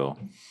 if you will.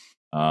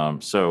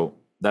 So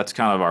that's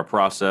kind of our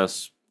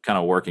process, kind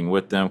of working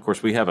with them. Of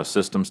course, we have a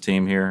systems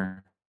team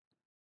here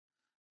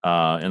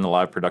in the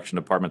live production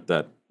department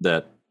that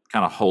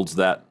kind of holds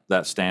that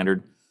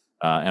standard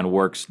and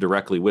works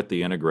directly with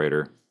the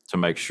integrator to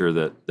make sure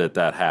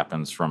that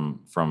happens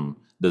from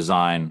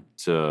design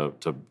to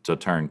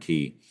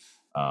turnkey.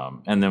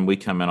 And then we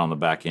come in on the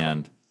back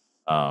end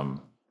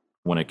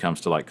when it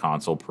comes to like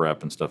console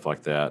prep and stuff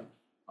like that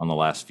on the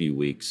last few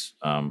weeks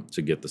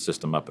to get the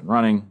system up and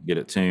running, get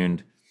it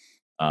tuned,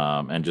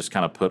 and just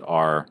kind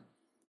of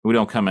we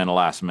don't come in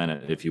last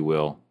minute, if you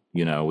will.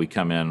 We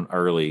come in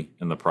early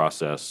in the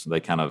process.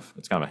 It's kind of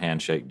a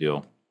handshake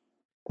deal.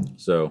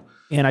 So,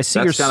 and I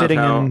see you're sitting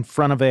in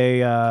front of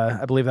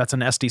I believe that's an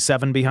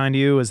SD7 behind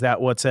you. Is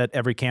that what's at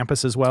every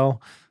campus as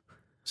well?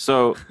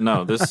 So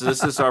no, this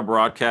is our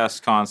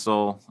broadcast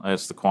console.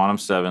 It's the Quantum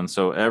 7.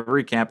 So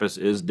every campus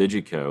is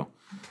Digico.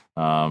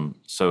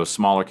 So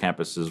smaller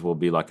campuses will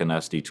be like an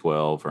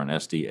SD12 or an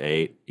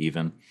SD8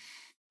 even.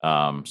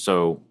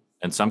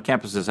 And some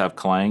campuses have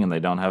Clang and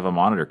they don't have a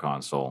monitor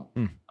console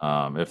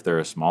if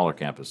they're smaller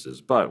campuses.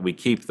 But we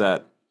keep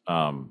that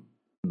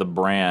the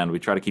brand. We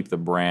try to keep the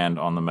brand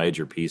on the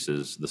major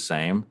pieces the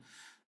same.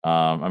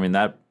 I mean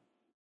that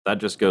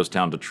just goes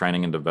down to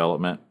training and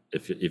development.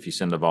 If you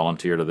send a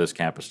volunteer to this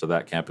campus, to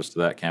that campus, to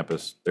that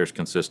campus, there's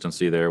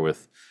consistency there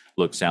with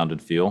look, sound,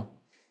 and feel.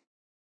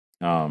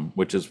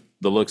 Which is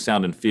the look,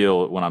 sound, and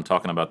feel. When I'm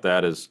talking about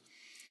that is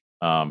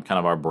kind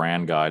of our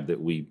brand guide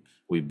that we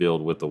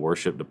build with the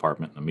worship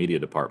department and the media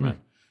department.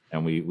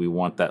 And we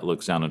want that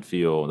look, sound, and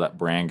feel, that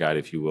brand guide,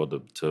 if you will,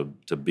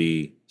 to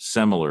be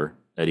similar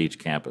at each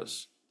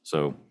campus.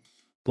 So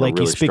Blake,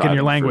 he's speaking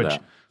your language.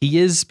 He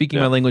is speaking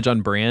my language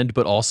on brand,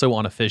 but also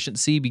on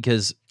efficiency,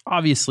 because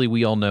obviously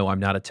we all know I'm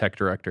not a tech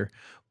director.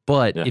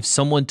 But if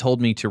someone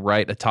told me to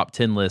write a top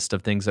 10 list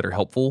of things that are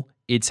helpful,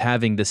 it's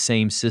having the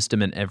same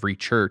system in every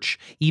church,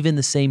 even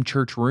the same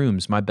church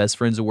rooms. My best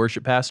friend's a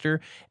worship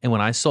pastor, and when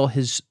I saw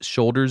his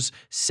shoulders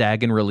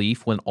sag in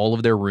relief when all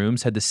of their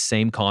rooms had the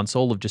same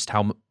console of just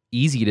how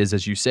easy it is,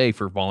 as you say,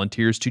 for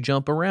volunteers to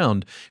jump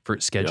around, for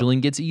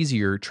scheduling gets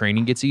easier,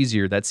 training gets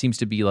easier. That seems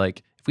to be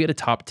like, if we had a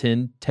top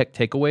 10 tech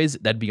takeaways,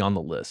 that'd be on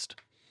the list.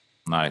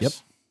 Nice. Yep.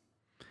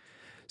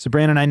 So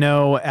Brandon, I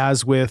know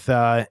as with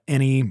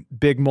any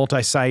big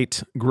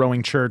multi-site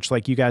growing church,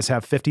 like you guys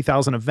have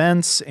 50,000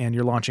 events and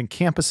you're launching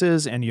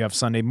campuses and you have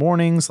Sunday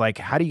mornings. Like,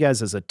 how do you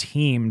guys as a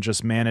team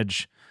just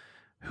manage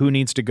who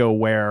needs to go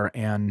where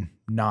and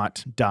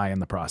not die in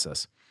the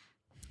process?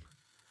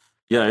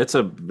 Yeah, it's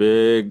a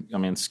big,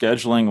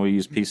 scheduling, we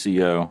use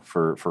PCO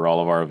for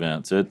all of our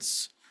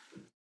events.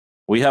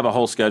 We have a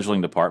whole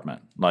scheduling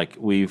department. Like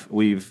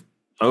we've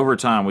over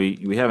time,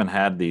 we haven't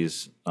had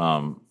these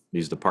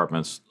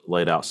departments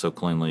laid out so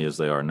cleanly as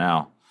they are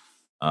now.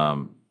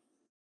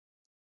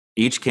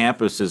 Each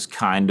campus is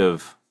kind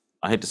of,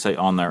 I hate to say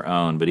on their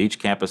own, but each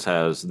campus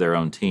has their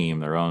own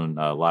team, their own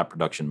live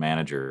production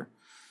manager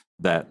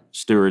that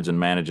stewards and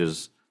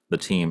manages the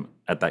team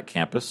at that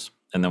campus.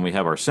 And then we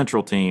have our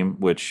central team,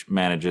 which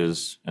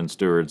manages and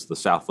stewards the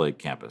Southlake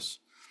campus.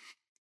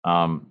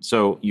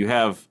 So you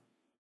have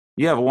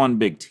one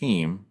big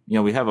team.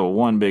 We have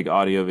one big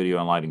audio, video,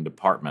 and lighting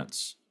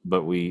departments,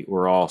 but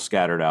we're all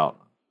scattered out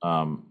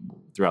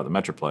throughout the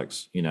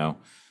Metroplex.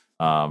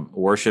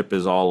 Worship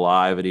is all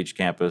live at each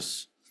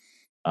campus.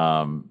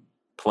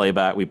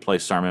 Playback, we play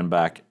sermon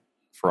back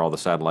for all the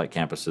satellite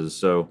campuses.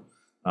 So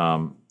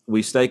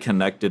we stay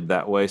connected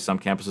that way. Some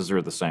campuses are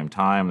at the same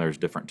time. There's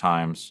different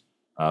times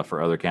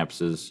for other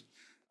campuses.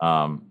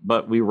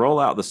 But we roll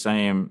out the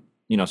same,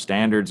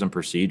 standards and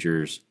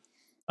procedures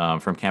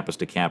from campus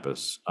to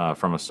campus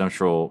from a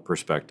central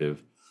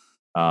perspective.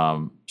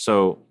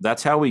 So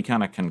that's how we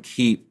kind of can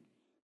keep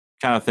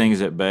kind of things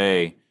at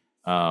bay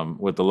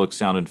with the look,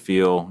 sound, and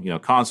feel,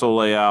 console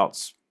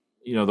layouts,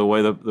 the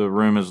way the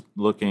room is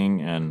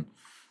looking, and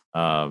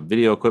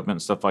video equipment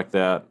and stuff like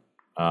that.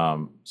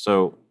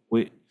 So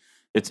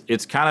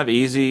it's kind of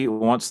easy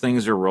once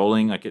things are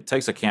rolling. Like it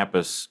takes a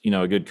campus,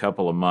 a good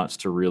couple of months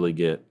to really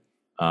get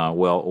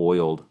well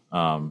oiled,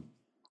 to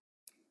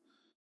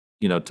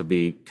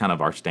be kind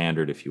of our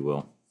standard, if you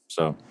will.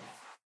 So.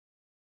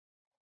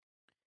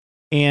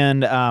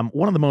 And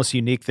one of the most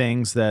unique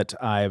things that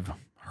I've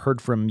heard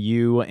from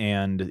you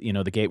and,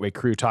 the Gateway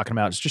crew talking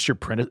about is just your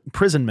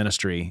prison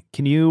ministry.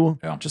 Can you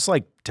just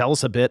tell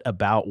us a bit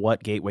about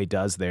what Gateway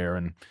does there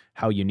and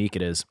how unique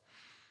it is?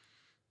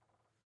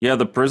 Yeah,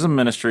 the prison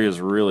ministry is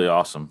really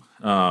awesome.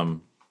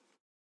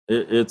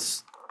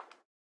 It's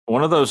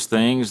one of those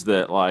things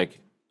that, like,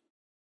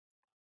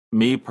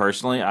 me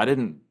personally, I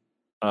didn't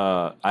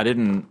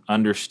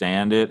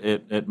understand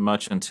it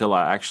much until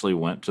I actually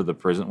went to the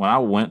prison. When I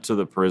went to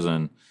the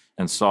prison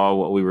and saw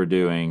what we were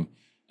doing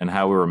and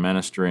how we were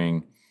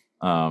ministering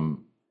to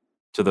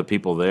the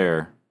people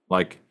there,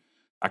 like,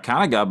 I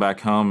kind of got back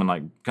home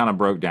and kind of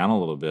broke down a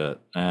little bit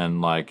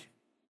and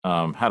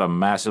had a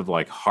massive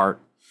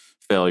heart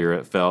failure.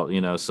 It felt,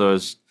 so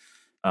it's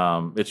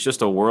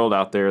just a world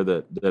out there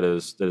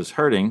that is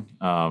hurting,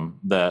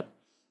 that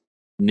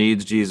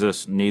needs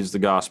Jesus, needs the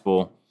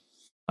gospel.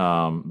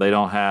 They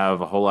don't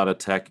have a whole lot of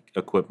tech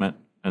equipment.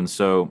 And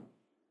so,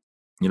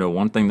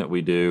 one thing that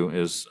we do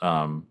is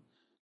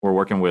we're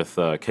working with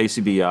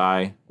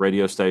KCBI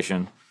radio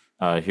station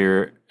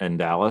here in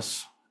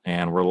Dallas,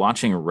 and we're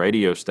launching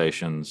radio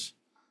stations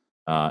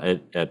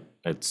at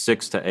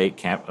 6 to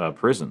 8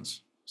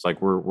 prisons. It's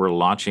like we're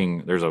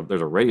launching. There's a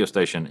radio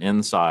station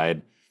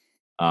inside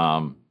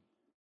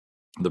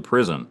the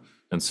prison,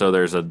 and so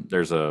there's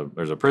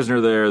a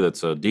prisoner there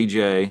that's a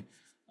DJ.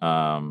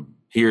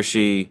 He or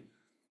she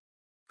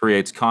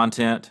creates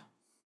content.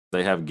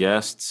 They have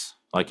guests.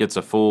 It's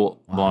a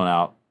full blown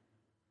out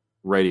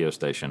radio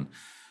station.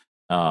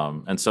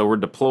 And so we're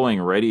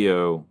deploying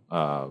radio.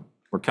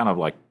 We're kind of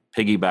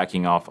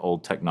piggybacking off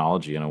old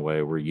technology in a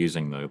way. We're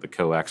using the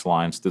coax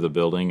lines through the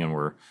building, and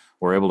we're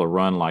able to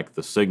run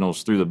the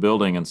signals through the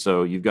building. And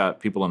so you've got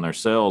people in their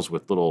cells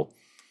with little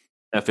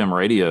FM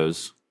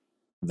radios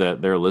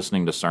that they're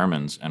listening to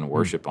sermons and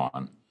worship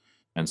on.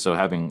 And so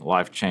having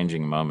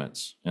life-changing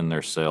moments in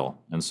their cell.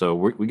 And so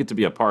we get to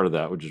be a part of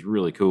that, which is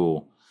really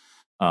cool.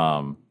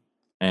 And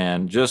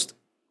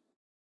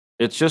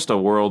it's just a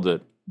world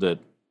that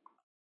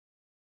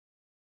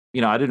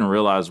I didn't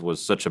realize would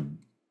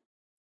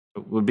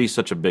be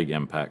such a big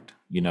impact,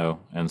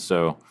 And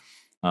so,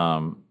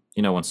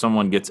 when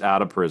someone gets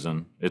out of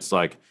prison, it's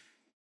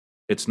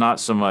not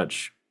so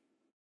much,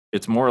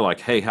 it's more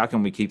hey, how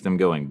can we keep them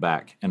going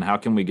back? And how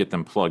can we get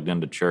them plugged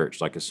into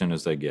church, as soon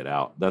as they get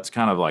out? That's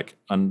kind of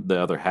the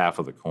other half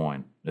of the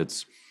coin.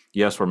 It's,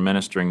 yes, we're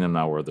ministering them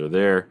now where they're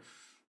there.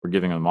 We're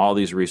giving them all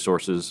these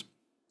resources.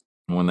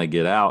 And when they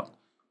get out,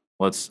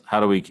 how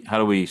do we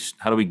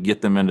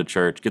get them into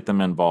church, get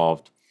them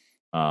involved?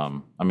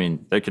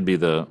 They could be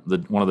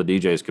one of the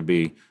DJs could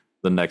be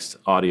the next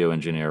audio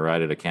engineer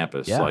right at a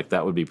campus. Yeah.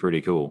 That would be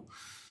pretty cool.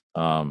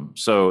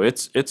 So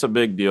it's a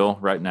big deal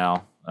right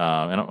now.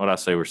 And what I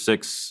say, we're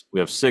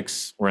in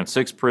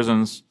 6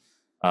 prisons,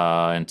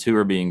 and 2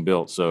 are being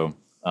built. So,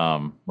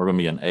 we're going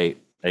to be in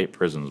 8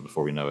 prisons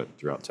before we know it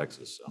throughout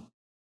Texas. So.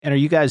 And are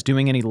you guys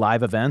doing any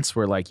live events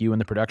where you and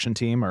the production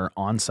team are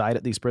on site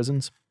at these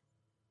prisons?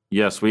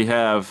 Yes,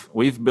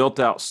 we've built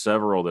out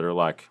several that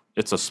are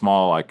it's a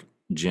small,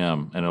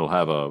 gym, and it'll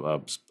have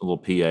a little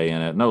PA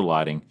in it, no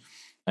lighting.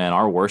 And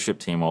our worship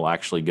team will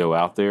actually go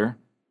out there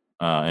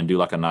and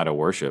do a night of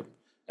worship.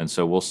 And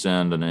so we'll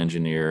send an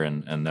engineer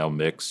and they'll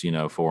mix,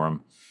 for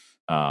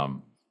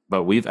them.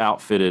 But we've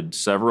outfitted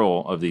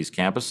several of these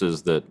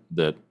campuses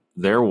that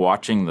they're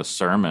watching the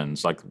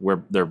sermons,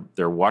 where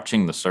they're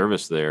watching the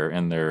service there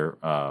in their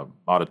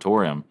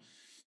auditorium,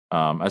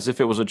 as if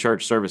it was a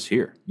church service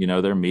here.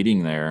 They're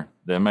meeting there.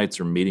 The inmates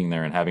are meeting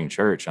there and having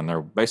church, and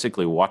they're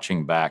basically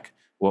watching back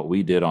what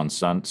we did on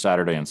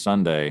Saturday and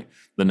Sunday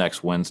the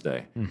next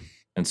Wednesday.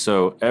 And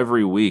so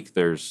every week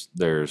there's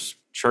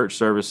church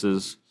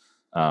services.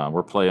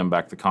 We're playing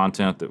back the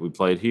content that we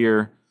played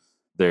here.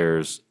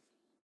 There's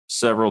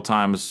several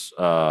times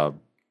a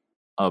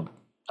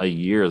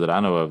year that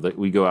I know of that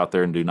we go out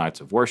there and do nights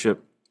of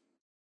worship,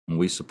 and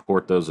we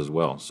support those as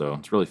well. So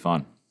it's really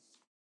fun.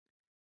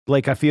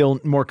 Blake, I feel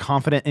more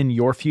confident in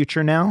your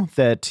future now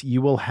that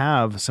you will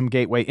have some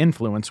Gateway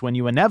influence when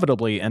you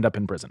inevitably end up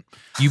in prison.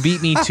 You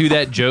beat me to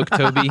that joke,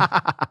 Toby.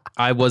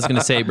 I was going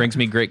to say it brings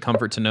me great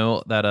comfort to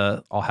know that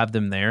I'll have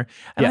them there.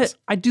 And yes.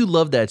 I do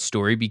love that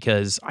story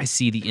because I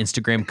see the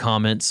Instagram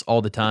comments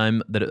all the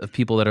time of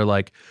people that are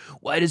like,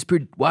 why does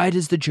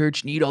the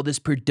church need all this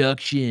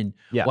production?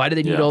 Yeah. Why do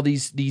they need all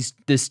this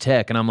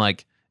tech? And I'm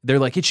like, they're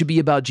like, it should be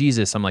about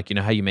Jesus. I'm like, you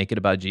know how you make it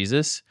about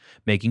Jesus?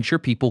 Making sure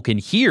people can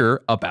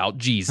hear about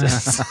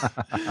Jesus.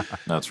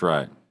 That's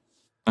right.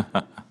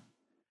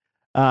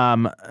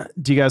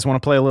 Do you guys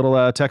want to play a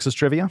little Texas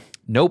trivia?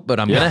 Nope, but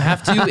I'm going to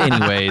have to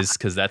anyways,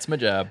 because that's my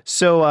job.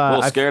 So a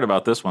little scared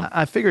about this one.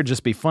 I figured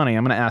just be funny.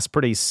 I'm going to ask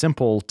pretty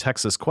simple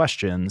Texas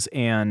questions.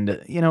 And,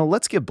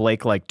 let's give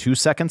Blake like 2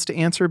 seconds to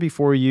answer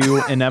before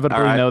you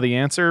inevitably know the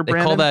answer, They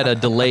Brandon. call that a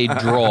delayed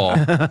draw.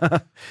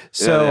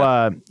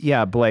 So,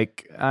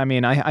 Blake, I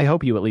mean, I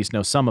hope you at least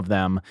know some of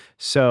them.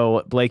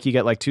 So, Blake, you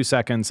get like 2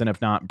 seconds. And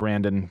if not,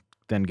 Brandon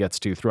then gets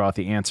to throw out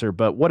the answer.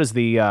 But what is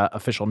the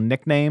official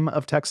nickname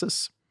of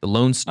Texas? The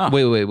Lone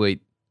Wait.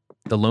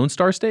 The Lone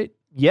Star State?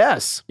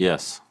 Yes.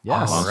 Yes.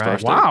 Yes. Lone Star Right.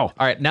 State. Wow.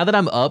 All right, now that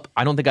I'm up,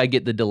 I don't think I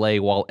get the delay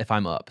if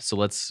I'm up. So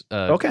let's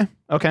Okay.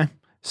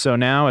 So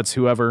now it's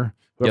whoever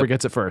Yep.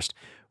 gets it first.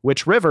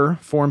 Which river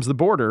forms the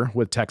border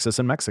with Texas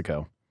and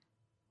Mexico?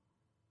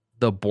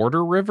 the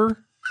Border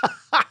River?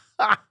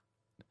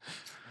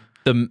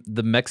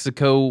 the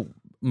Mexico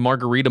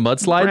Margarita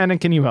mudslide? Brandon,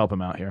 can you help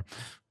him out here?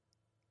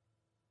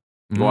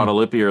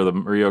 Guadalupe or the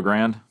Rio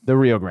Grande? The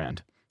Rio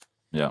Grande.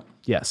 Yeah.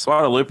 Yes.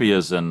 Guadalupe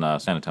is in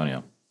San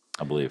Antonio,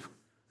 I believe.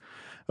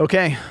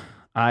 Okay.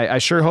 I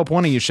sure hope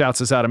one of you shouts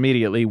this out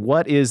immediately.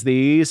 What is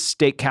the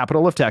state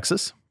capital of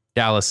Texas?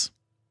 Dallas.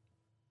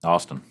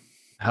 Austin.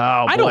 Oh,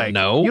 I don't Blake.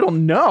 know. You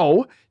don't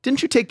know?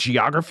 Didn't you take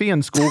geography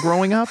in school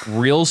growing up?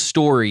 Real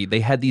story. They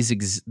had these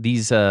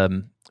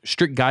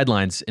strict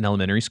guidelines in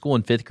elementary school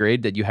in 5th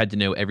grade that you had to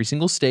know every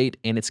single state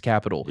and its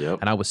capital. Yep.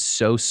 And I was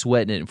so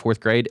sweating it in 4th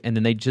grade. And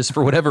then they just,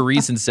 for whatever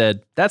reason,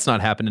 said, that's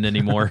not happening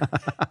anymore.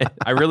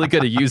 I really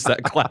could have used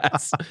that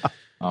class.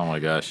 Oh my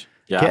gosh.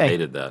 Yeah, Okay. I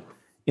hated that.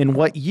 In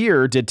what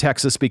year did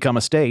Texas become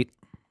a state?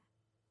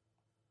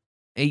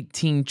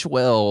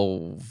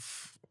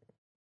 1812.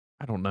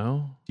 I don't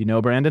know. Do you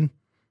know, Brandon?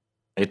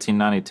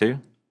 1892?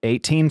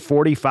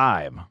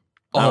 1845.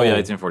 Oh, yeah,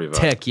 1845.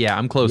 Tech, yeah,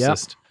 I'm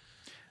closest.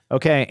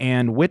 Okay,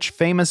 and which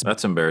famous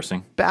That's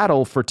embarrassing.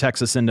 battle for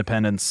Texas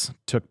independence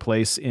took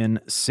place in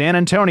San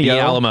Antonio?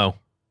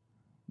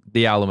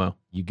 The Alamo.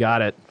 You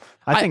got it.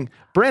 I think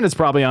Brandon's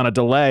probably on a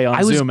delay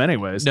on Zoom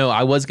anyways. No,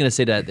 I was going to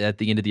say that at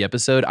the end of the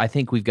episode. I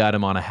think we've got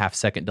him on a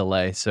half-second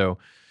delay. So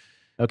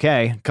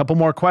Okay, a couple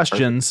more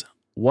questions.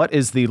 What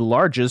is the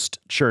largest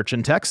church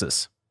in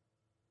Texas?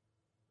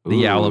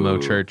 the Alamo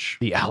Ooh. Church.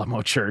 The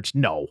Alamo Church.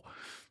 No.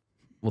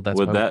 Well, that's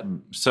Would why- that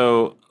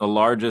so the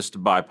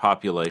largest by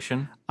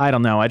population? I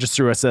don't know. I just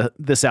threw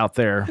this out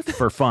there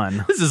for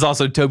fun. This is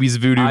also Toby's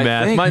voodoo I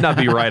math. think- Might not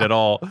be right at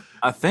all.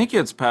 I think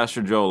it's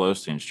Pastor Joel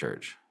Osteen's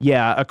church.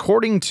 Yeah,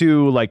 according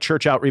to like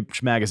Church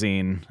Outreach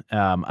Magazine,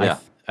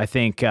 I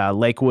think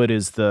Lakewood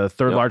is the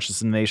third Yep.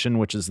 largest in the nation,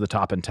 which is the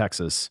top in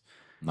Texas.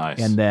 Nice.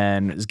 And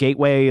then is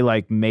Gateway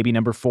like maybe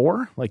number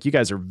 4? Like you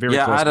guys are very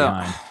close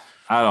behind.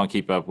 I don't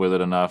keep up with it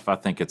enough. I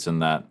think it's in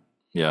that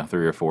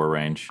 3 or 4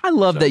 range. I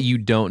love So, that you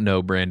don't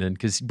know, Brandon,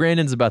 because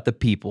Brandon's about the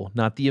people,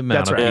 not the amount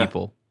That's of right.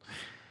 people.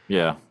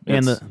 Yeah.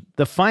 And it's-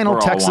 the final we're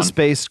all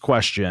Texas-based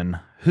question: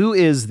 who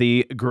is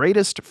the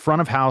greatest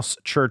front of house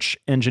church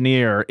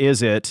engineer?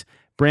 Is it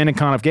Brandon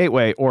Conn of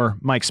Gateway or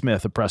Mike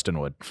Smith of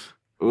Prestonwood?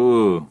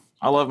 Ooh,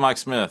 I love Mike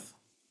Smith.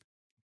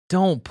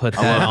 Don't put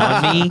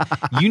that on me.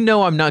 You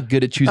know I'm not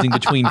good at choosing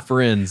between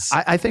friends.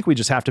 I think we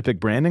just have to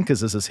pick Brandon because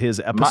this is his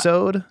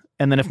episode.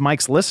 And then if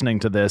Mike's listening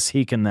to this,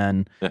 he can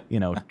then,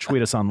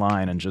 tweet us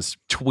online and just.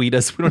 Tweet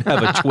us. We don't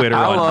have a Twitter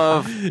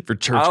for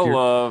church I gear.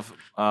 love.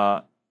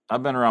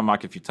 I've been around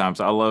Mike a few times.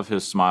 I love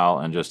his smile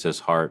and just his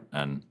heart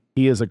and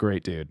He is a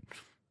great dude.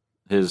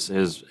 his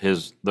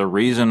the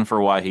reason for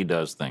why he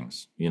does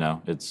things.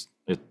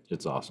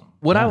 It's awesome.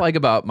 What I like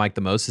about Mike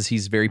the most is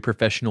he's very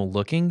professional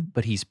looking,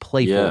 but he's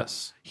playful.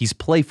 Yes. He's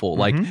playful.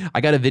 Like Mm-hmm.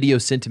 I got a video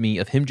sent to me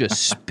of him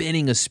just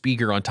spinning a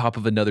speaker on top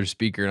of another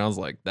speaker, and I was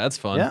like, "That's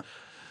fun." Yeah.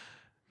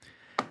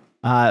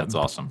 That's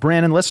awesome.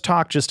 Brandon, let's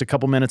talk just a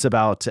couple minutes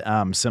about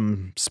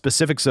some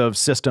specifics of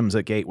systems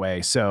at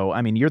Gateway. So,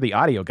 I mean, you're the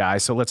audio guy,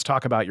 so let's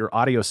talk about your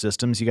audio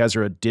systems. You guys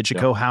are a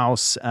Digico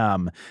house.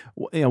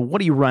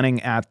 What are you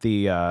running at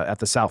the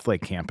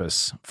Southlake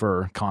campus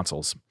for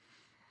consoles?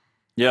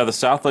 Yeah, the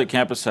Southlake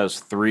campus has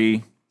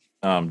 3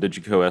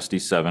 Digico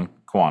SD7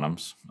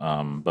 Quantums.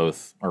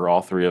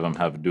 All 3 of them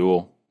have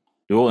dual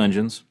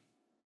engines.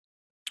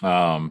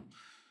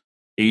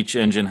 Each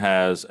engine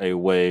has a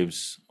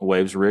Waves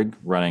rig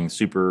running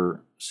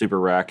Super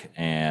Rack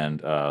and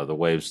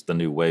the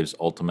new Waves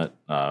Ultimate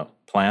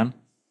plan.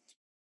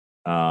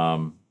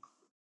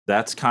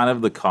 That's kind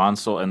of the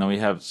console, and then we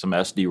have some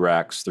SD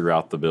racks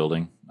throughout the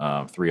building.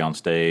 3 on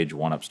stage,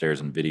 1 upstairs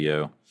in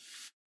video.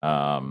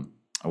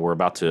 We're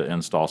about to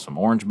install some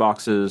orange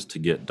boxes to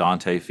get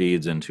Dante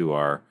feeds into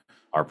our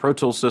Pro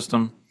Tools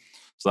system.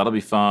 So that'll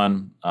be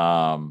fun.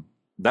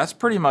 That's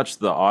pretty much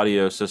the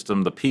audio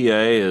system. The PA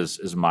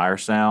is Meyer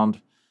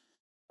Sound.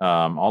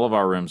 All of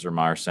our rooms are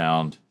Meyer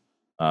Sound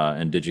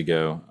and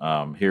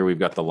Digigo. Here we've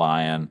got the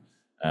Lion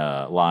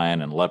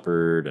and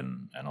Leopard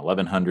and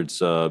 1,100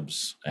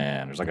 subs,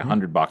 and there's like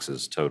 100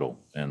 boxes total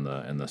in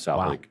the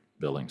South Lake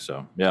building.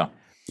 So yeah.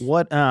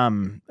 What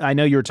I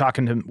know you were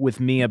talking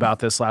with me about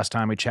this last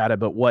time we chatted,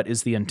 but what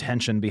is the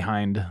intention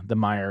behind the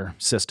Meyer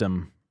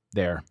system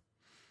there?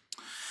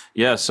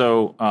 Yeah.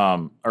 So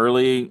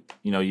early,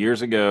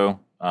 years ago,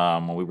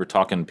 when we were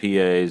talking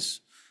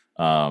PAs,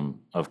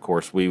 of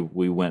course, we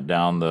went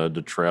down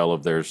the trail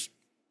of there's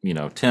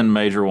 10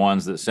 major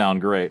ones that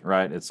sound great,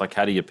 right? It's like,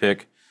 how do you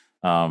pick?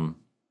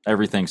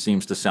 Everything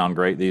seems to sound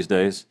great these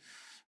days.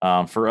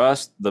 For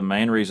us, the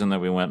main reason that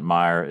we went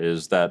Meyer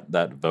is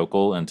that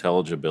vocal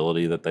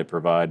intelligibility that they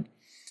provide.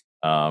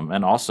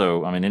 And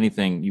also, I mean,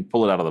 anything you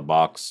pull it out of the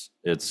box,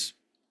 it's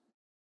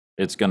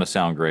going to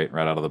sound great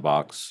right out of the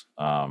box.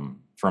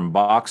 From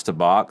box to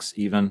box,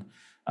 even,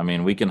 I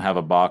mean, we can have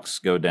a box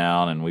go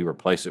down and we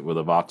replace it with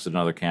a box at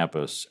another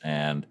campus,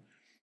 and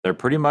they're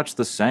pretty much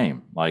the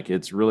same. Like,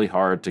 it's really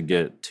hard to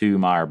get two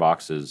Meyer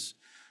boxes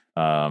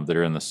that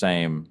are in the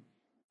same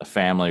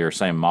family or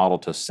same model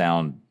to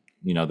sound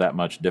that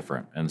much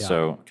different. And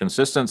so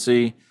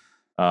consistency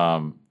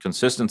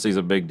is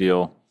a big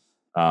deal.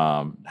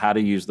 How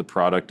to use the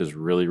product is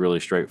really, really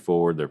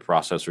straightforward. Their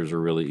processors are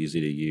really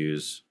easy to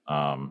use.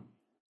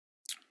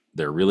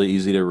 They're really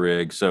easy to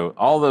rig. So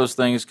all those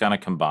things kind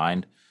of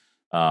combined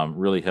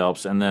really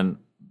helps. And then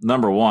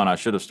number one, I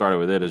should have started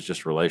with it, is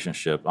just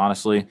relationship.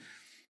 Honestly,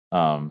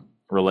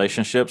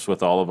 relationships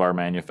with all of our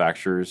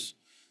manufacturers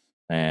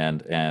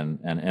and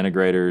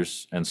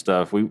integrators and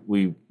stuff,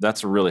 we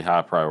that's a really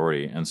high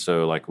priority. And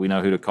so, like, we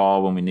know who to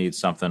call when we need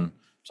something's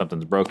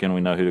broken,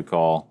 we know who to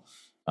call,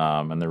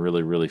 and they're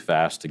really, really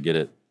fast to get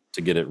it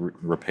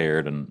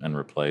repaired and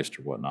replaced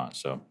or whatnot.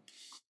 So,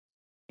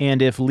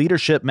 and if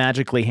leadership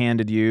magically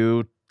handed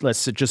you,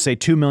 let's just say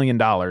 $2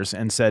 million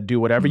and said, do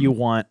whatever you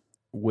want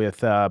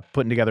with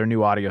putting together a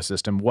new audio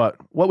system, what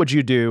would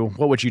you do?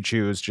 What would you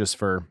choose, just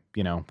for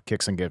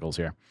kicks and giggles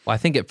here? Well, I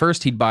think at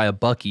first he'd buy a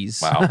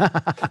Buc-ee's. Wow.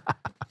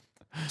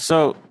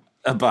 So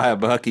buy a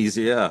Buc-ee's,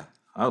 yeah.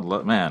 I would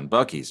love, man,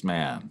 Buc-ee's,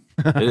 man.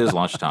 It is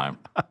lunchtime.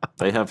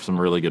 They have some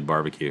really good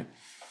barbecue.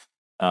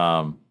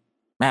 Man,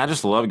 I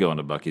just love going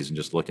to Buc-ee's and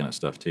just looking at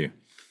stuff too.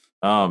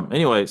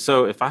 Anyway,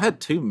 so if I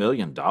had $2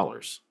 million,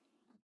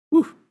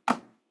 whew,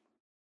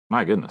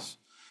 my goodness.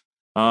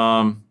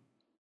 I'll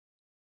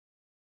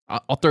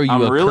throw you.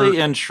 I'm really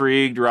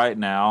intrigued right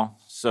now.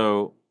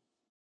 So,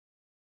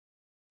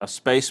 a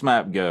Space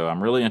Map Go.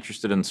 I'm really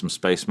interested in some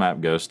Space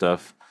Map Go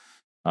stuff.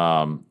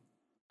 How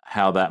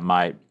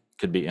that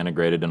could be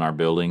integrated in our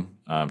building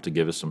to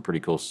give us some pretty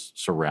cool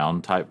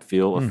surround type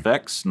feel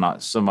effects.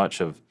 Not so much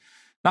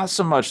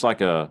like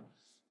a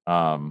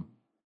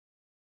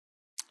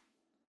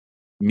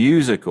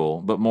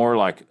musical, but more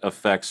like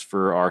effects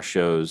for our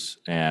shows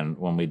and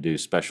when we do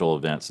special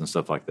events and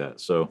stuff like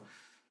that. So,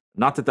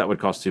 not that would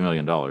cost $2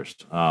 million.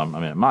 I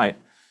mean, it might,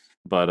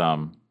 but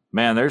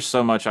man, there's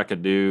so much I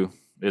could do.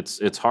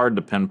 It's hard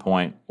to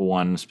pinpoint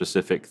one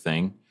specific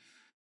thing.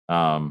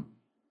 I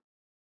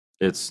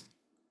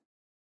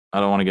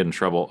don't want to get in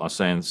trouble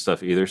saying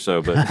stuff either.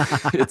 So, but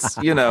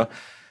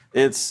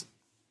it's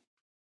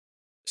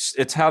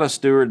it's how to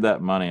steward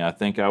that money. I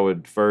think I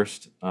would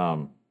first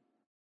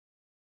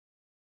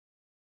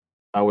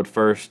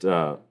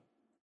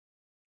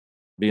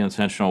be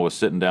intentional with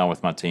sitting down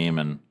with my team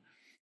and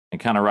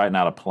kind of writing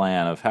out a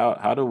plan of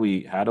how do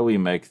we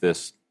make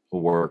this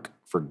work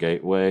for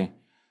Gateway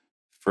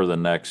for the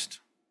next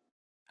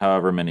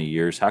however many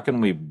years. How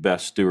can we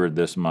best steward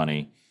this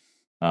money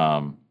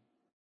to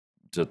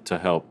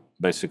help,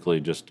 basically,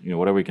 just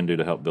whatever we can do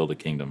to help build a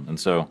kingdom. And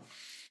so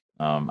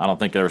I don't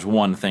think there's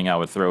one thing I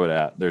would throw it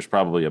at. There's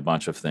probably a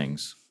bunch of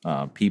things,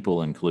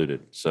 people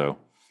included. So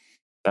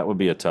that would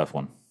be a tough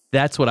one.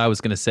 That's what I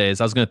was going to say.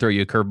 Is I was going to throw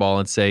you a curveball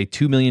and say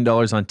 $2 million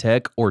on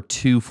tech or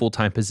 2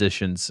 full-time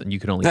positions, and you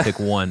can only pick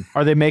one.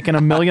 Are they making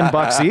 $1 million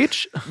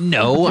each?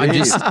 No, I'm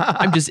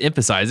just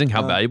emphasizing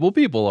how valuable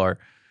people are.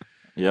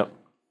 Yep.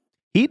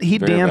 He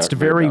danced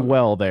very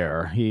well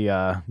there. He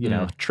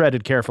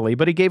treaded carefully,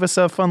 but he gave us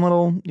a fun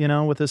little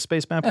with his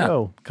Space Map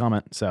Go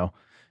comment. So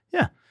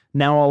yeah,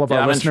 now all of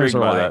our listeners are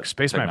like,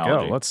 Space Map Go.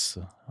 I want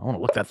to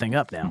look that thing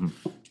up now.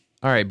 Mm-hmm.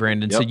 All right,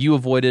 Brandon. Yep. So you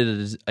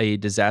avoided a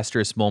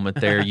disastrous moment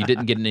there. You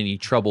didn't get in any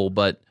trouble,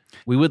 but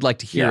we would like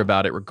to hear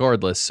about it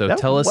regardless. So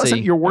tell us.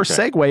 Wasn't your worst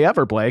segue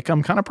ever, Blake.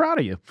 I'm kind of proud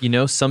of you.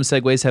 Some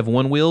segues have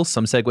one wheel,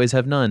 some segues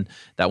have none.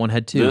 That one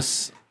had 2.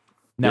 It's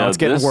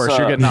getting worse.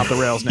 You're getting off the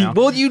rails now.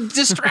 Well, you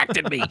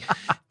distracted me.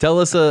 Tell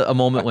us a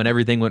moment when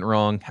everything went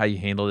wrong, how you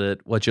handled it,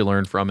 what you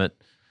learned from it.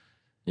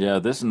 Yeah,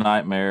 this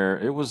nightmare,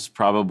 it was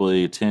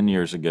probably 10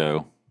 years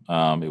ago.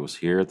 It was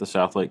here at the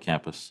South Lake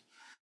campus.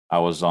 I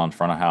was on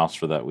front of house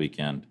for that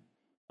weekend.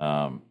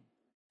 And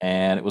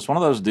it was one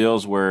of those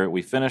deals where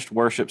we finished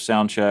worship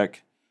sound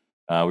check.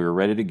 We were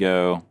ready to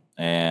go.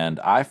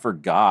 And I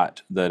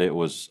forgot that it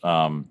was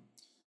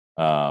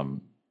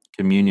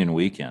communion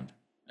weekend.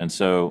 And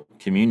so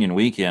communion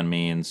weekend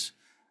means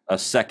a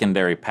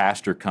secondary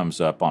pastor comes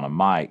up on a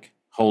mic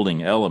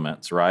holding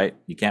elements, right?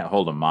 You can't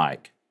hold a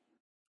mic.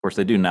 Of course,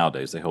 they do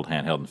nowadays. They hold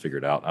handheld and figure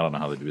it out. I don't know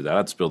how they do that.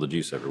 I'd spill the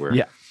juice everywhere.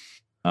 Yeah.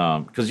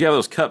 Because you have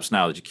those cups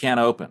now that you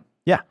can't open.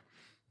 Yeah.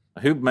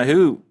 Who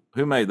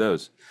made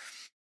those?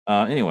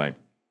 Anyway,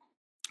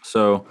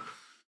 so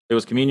it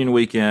was communion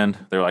weekend.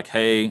 They're like,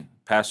 hey,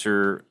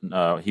 pastor,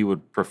 he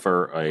would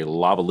prefer a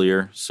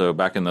lavalier. So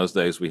back in those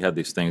days, we had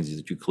these things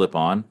that you clip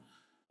on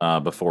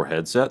before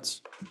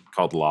headsets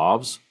called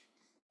lavs.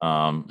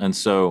 And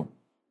so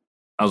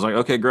I was like,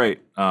 okay, great.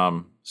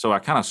 So I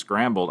kind of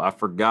scrambled. I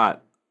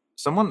forgot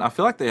I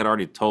feel like they had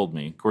already told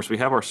me. Of course, we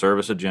have our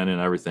service agenda and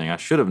everything. I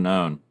should have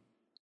known.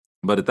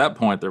 But at that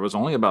point, there was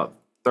only about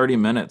 30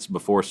 minutes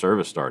before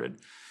service started.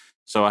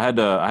 So I had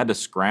to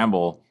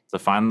scramble to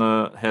find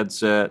the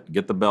headset,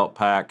 get the belt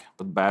pack,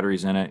 put the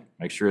batteries in it,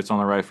 make sure it's on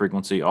the right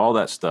frequency, all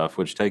that stuff,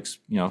 which takes,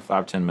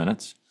 5-10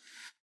 minutes.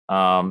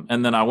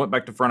 And then I went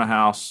back to front of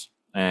house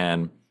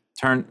and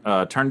turned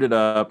it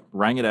up,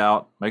 rang it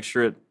out, make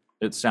sure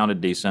it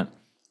sounded decent.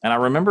 And I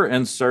remember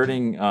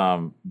inserting,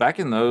 back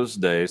in those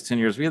days, 10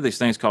 years, we had these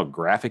things called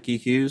graphic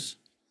EQs.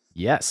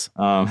 Yes.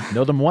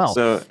 Know them well.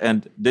 So,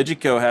 and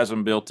Digico has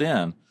them built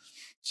in.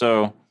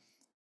 So,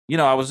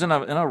 I was in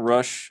a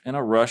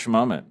rush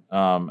moment.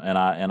 And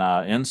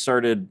I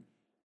inserted,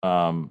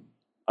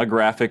 a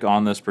graphic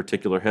on this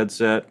particular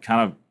headset,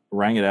 kind of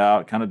rang it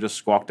out, kind of just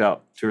squawked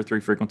out 2 or 3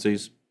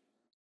 frequencies.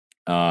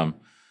 Got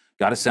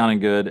it sounding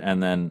good,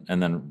 and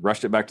then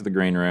rushed it back to the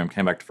green room,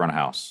 came back to front of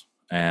house,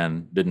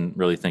 and didn't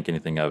really think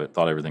anything of it,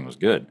 thought everything was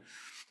good.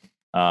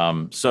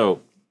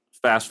 So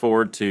fast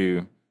forward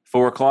to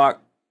 4:00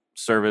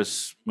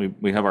 service.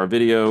 We have our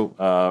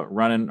video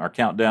running, our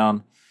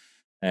countdown,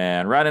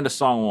 and right into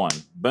song 1.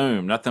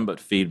 Boom, nothing but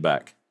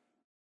feedback.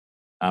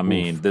 I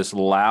mean, this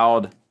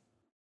loud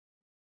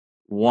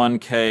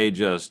 1K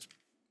just,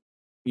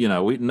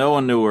 no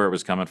one knew where it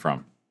was coming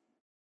from.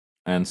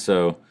 And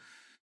so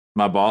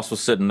my boss was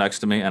sitting next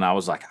to me, and I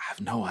was like, I have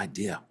no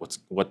idea what's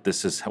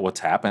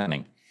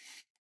happening.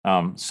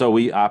 So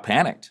I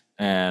panicked,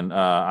 and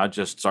I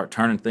just start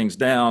turning things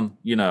down,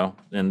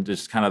 in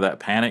just kind of that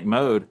panic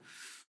mode.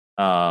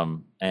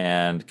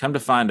 And come to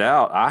find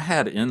out, I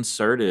had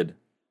inserted.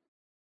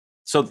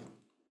 So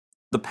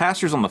the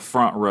pastors on the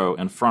front row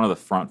in front of the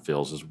front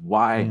fields is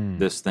why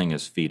this thing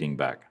is feeding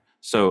back.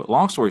 So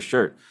long story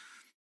short,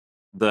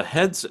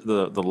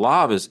 the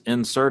lav is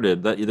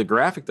inserted. That the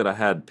graphic that I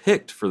had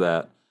picked for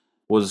that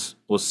was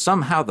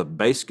somehow the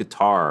bass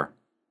guitar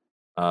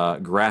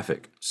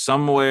graphic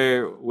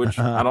somewhere, which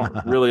I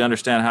don't really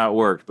understand how it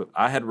worked, but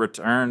I had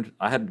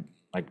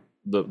like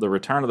the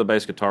return of the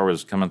bass guitar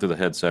was coming through the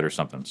headset or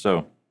something.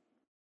 So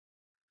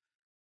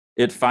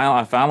it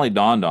finally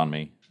dawned on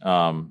me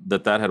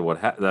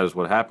that is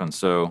what happened.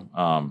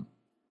 So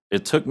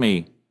it took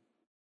me.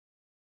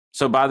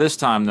 So by this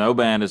time, no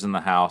band is in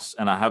the house,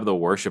 and I have the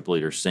worship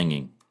leader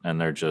singing, and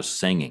they're just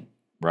singing,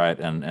 right?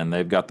 And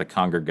they've got the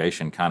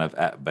congregation kind of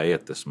at bay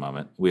at this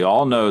moment. We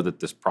all know that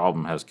this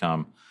problem has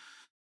come.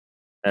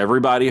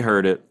 Everybody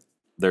heard it.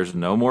 There's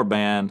no more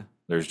band.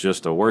 There's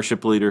just a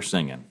worship leader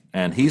singing.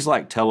 And he's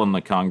like telling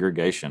the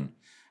congregation,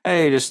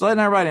 hey, just letting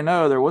everybody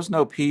know there was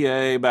no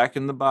PA back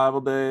in the Bible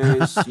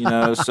days,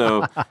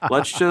 so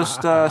let's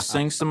just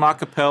sing some a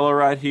cappella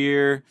right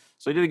here.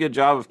 So he did a good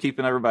job of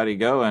keeping everybody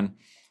going.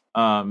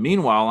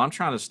 Meanwhile, I'm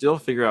trying to still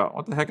figure out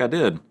what the heck I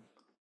did.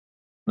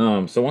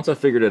 So once I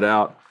figured it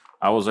out,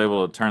 I was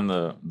able to turn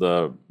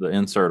the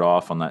insert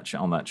off on that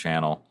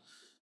channel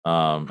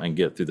and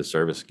get through the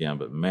service again.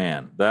 But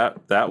man,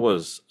 that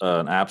was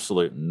an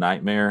absolute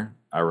nightmare.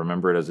 I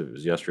remember it as if it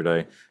was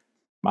yesterday.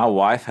 My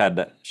wife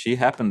she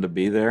happened to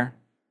be there,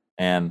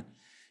 and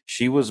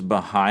she was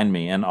behind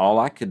me, and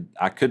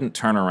I couldn't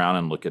turn around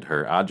and look at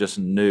her. I just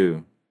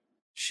knew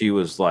she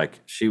was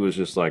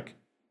just like,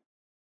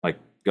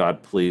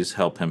 God, please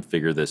help him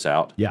figure this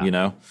out.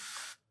 Yeah.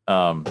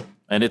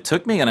 And it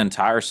took me an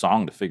entire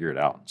song to figure it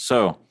out.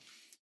 So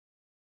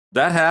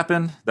that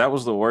happened. That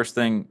was the worst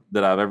thing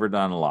that I've ever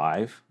done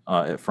live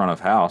at front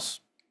of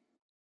house.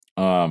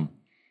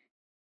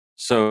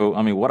 So,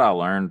 I mean, what I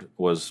learned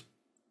was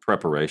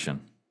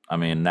preparation. I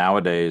mean,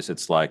 nowadays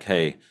it's like,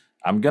 hey,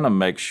 I'm going to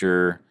make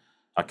sure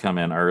I come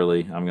in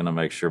early. I'm going to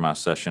make sure my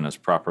session is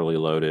properly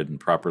loaded and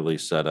properly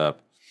set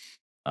up.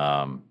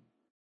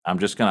 I'm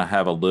just going to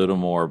have a little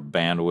more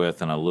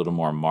bandwidth and a little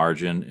more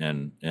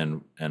margin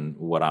in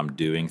what I'm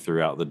doing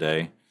throughout the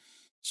day,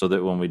 so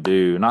that when we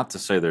do, not to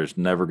say there's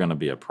never going to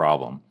be a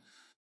problem,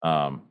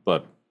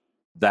 but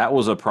that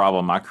was a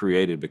problem I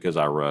created because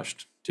I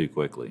rushed too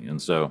quickly.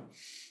 And so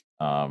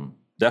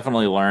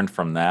definitely learned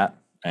from that.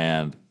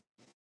 And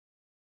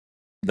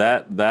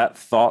that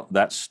thought,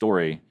 that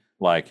story,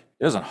 like,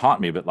 it doesn't haunt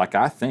me, but like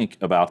I think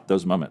about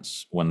those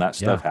moments when that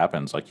stuff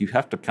happens. Like, you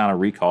have to kind of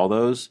recall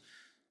those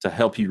to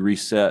help you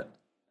reset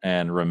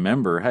and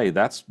remember, hey,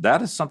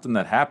 that is something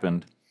that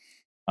happened.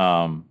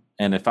 And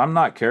if I'm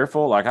not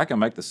careful, like, I can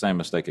make the same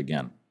mistake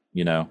again,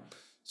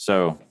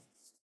 So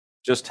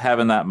just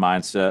having that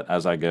mindset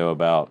as I go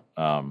about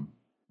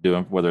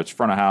doing, whether it's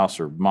front of house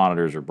or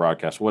monitors or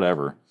broadcast,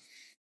 whatever,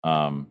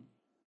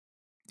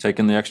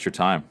 taking the extra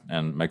time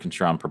and making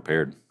sure I'm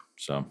prepared.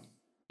 So.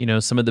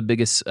 some of the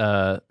biggest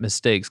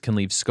mistakes can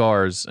leave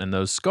scars, and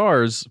those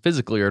scars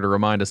physically are to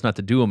remind us not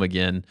to do them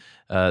again.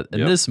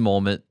 In this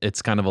moment,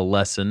 it's kind of a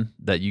lesson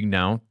that you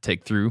now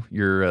take through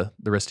your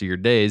the rest of your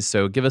days.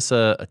 So give us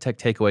a tech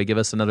takeaway. Give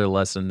us another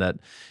lesson that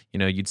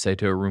you'd say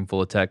to a room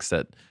full of techs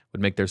that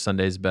would make their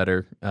Sundays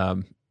better.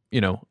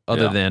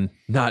 Other than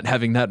not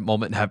having that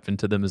moment happen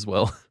to them as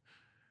well.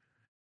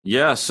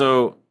 Yeah.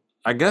 So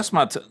I guess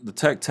the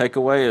tech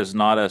takeaway is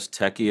not as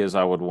techy as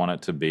I would want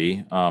it to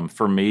be.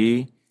 For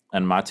me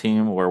and my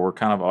team, where we're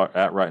kind of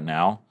at right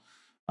now,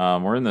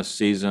 we're in this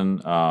season.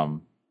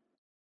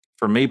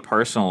 For me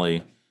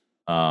personally,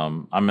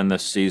 I'm in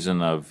this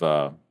season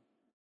of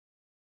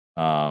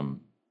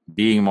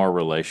being more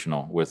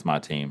relational with my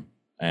team,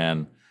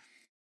 and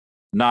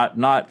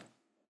not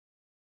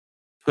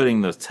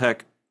putting the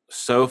tech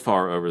so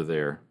far over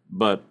there.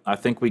 But I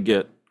think we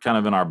get kind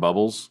of in our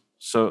bubbles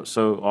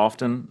so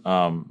often,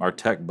 our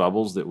tech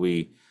bubbles, that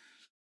we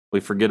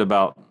forget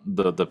about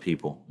the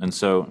people. And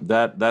so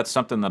that's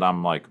something that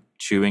I'm like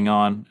chewing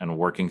on and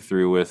working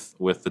through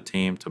with the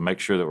team to make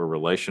sure that we're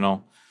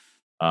relational.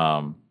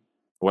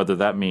 Whether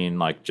that mean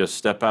like just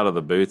step out of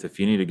the booth if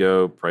you need to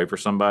go pray for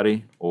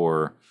somebody,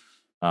 or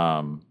we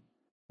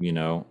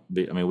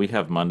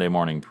have Monday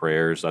morning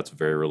prayers. That's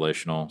very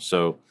relational.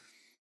 So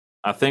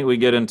I think we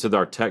get into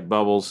our tech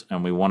bubbles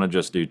and we want to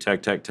just do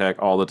tech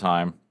all the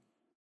time.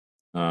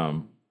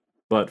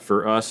 But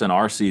for us in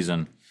our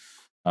season,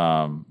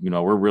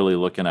 we're really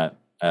looking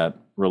at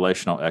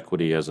relational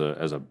equity as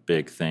a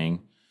big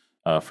thing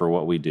for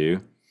what we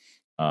do.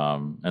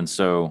 And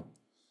so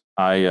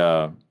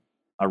I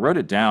wrote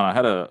it down. I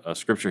had a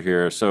scripture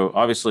here. So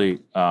obviously,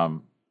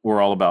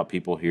 we're all about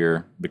people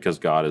here because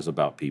God is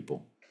about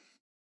people.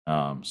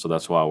 So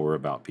that's why we're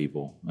about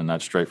people, and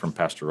that's straight from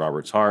Pastor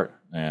Robert's heart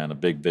and a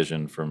big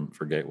vision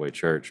for Gateway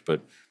Church.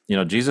 But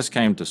Jesus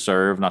came to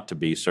serve, not to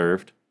be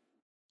served,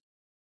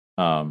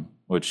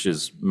 which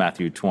is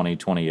Matthew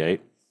 20:28.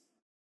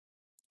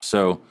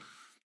 So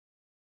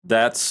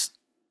that's,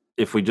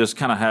 if we just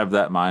kind of have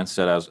that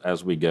mindset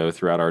as we go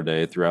throughout our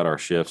day, throughout our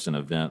shifts and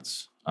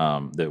events,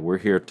 that we're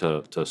here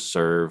to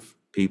serve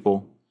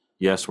people.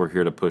 Yes, we're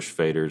here to push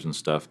faders and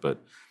stuff, but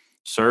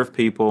serve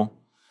people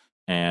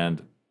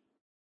and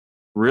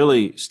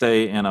really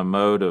stay in a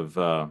mode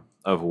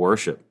of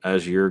worship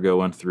as you're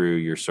going through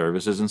your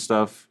services and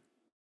stuff.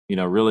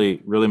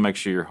 Really make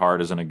sure your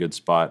heart is in a good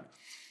spot,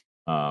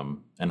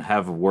 and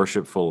have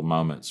worshipful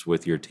moments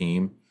with your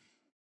team.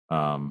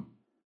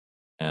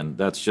 And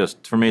that's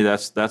just, for me,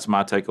 that's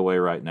my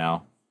takeaway right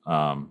now.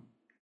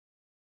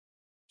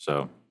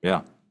 So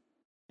yeah.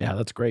 Yeah,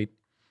 that's great.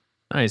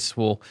 Nice.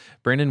 Well,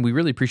 Brandon, we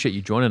really appreciate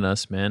you joining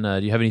us, man.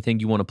 Do you have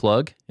anything you want to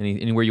plug?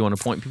 Anywhere you want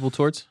to point people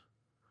towards?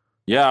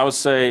 Yeah, I would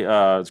say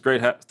it's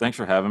great. Thanks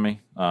for having me.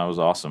 It was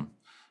awesome.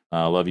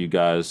 I love you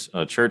guys.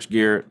 Church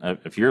Gear,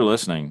 if you're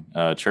listening,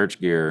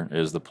 Church Gear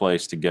is the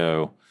place to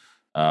go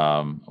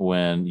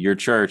when your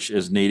church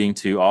is needing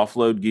to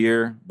offload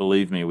gear.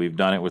 Believe me, we've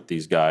done it with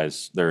these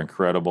guys. They're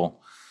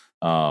incredible.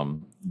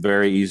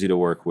 Very easy to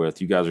work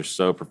with. You guys are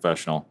so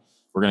professional.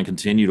 We're going to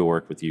continue to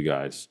work with you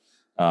guys.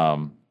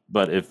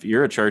 But if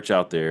you're a church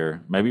out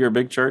there, maybe you're a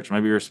big church,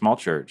 maybe you're a small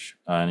church,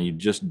 and you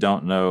just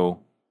don't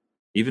know,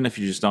 even if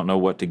you just don't know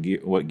what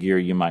gear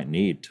you might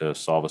need to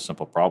solve a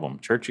simple problem,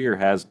 Church Gear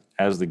has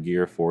the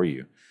gear for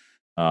you.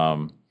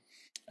 And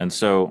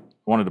so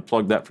I wanted to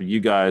plug that for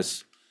you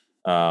guys.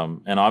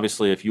 And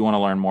obviously, if you want to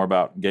learn more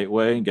about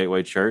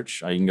Gateway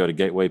Church, you can go to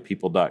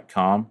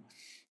gatewaypeople.com.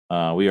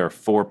 We are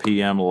 4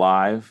 p.m.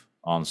 live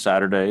on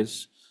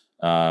Saturdays,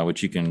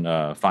 which you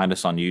can find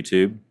us on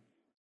YouTube.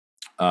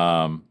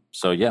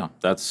 So yeah,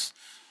 that's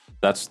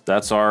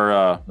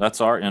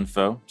our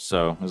info.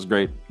 So it was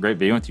great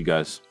being with you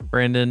guys.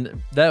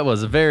 Brandon, that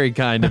was very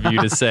kind of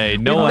you to say.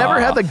 No one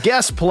never had the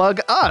guest plug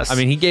us. I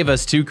mean, he gave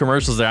us 2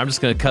 commercials there. I'm just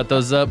going to cut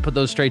those up, put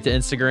those straight to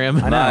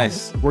Instagram.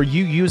 Nice. Were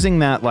you using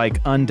that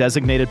like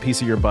undesignated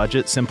piece of your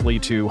budget simply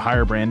to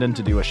hire Brandon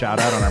to do a shout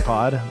out on our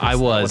pod? I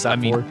was. I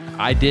mean,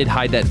 I did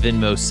hide that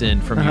Venmo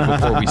sin from you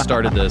before we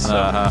started this. So.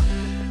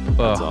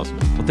 That's awesome.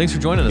 Well, thanks for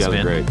joining us,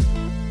 man. Great.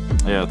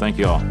 Yeah, thank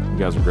you all. You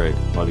guys are great.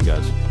 Love you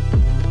guys.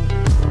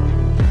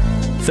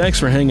 Thanks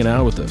for hanging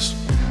out with us.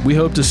 We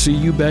hope to see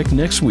you back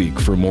next week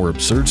for more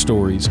absurd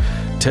stories,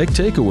 tech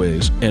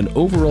takeaways, and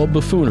overall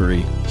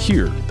buffoonery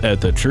here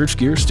at the Church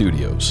Gear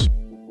Studios.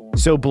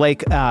 So,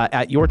 Blake,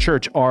 at your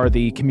church, are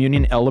the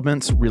communion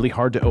elements really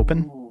hard to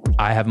open?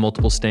 I have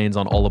multiple stains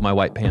on all of my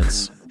white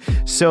pants.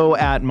 So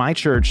at my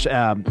church,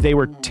 they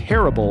were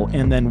terrible.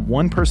 And then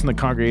one person in the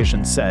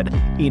congregation said,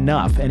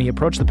 enough. And he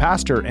approached the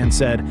pastor and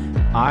said,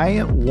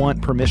 I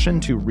want permission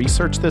to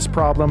research this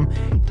problem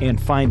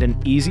and find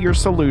an easier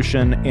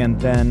solution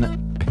and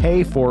then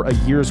pay for a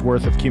year's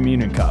worth of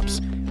communion cups.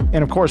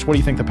 And of course, what do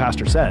you think the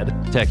pastor said?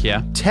 Tech,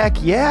 yeah. Tech,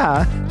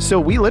 yeah. So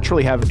we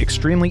literally have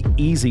extremely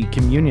easy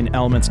communion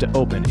elements to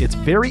open. It's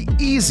very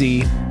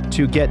easy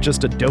to get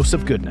just a dose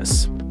of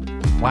goodness.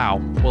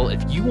 Wow. Well,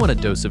 if you want a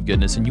dose of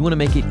goodness and you want to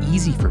make it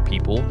easy for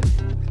people,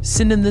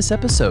 send in this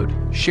episode.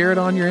 Share it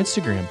on your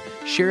Instagram.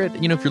 share it.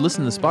 If you're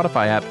listening to the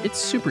Spotify app, it's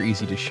super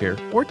easy to share.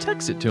 Or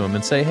text it to them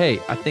and say, hey,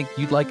 I think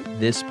you'd like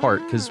this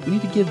part, because we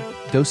need to give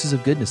doses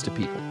of goodness to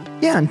people.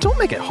 Yeah, and don't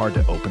make it hard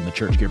to open the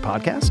Church Gear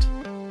podcast.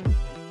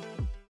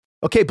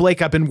 Okay,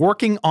 Blake, I've been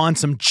working on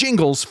some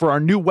jingles for our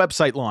new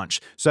website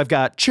launch. So I've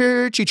got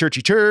churchy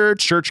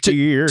church, church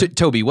gear.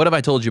 Toby, what have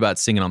I told you about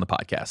singing on the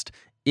podcast?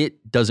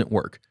 It doesn't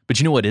work. But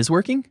you know what is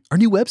working? Our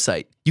new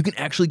website. You can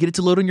actually get it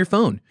to load on your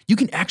phone. You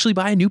can actually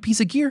buy a new piece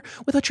of gear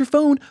without your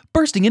phone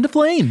bursting into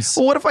flames.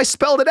 Well, what if I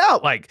spelled it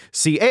out like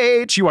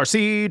CHURCGER?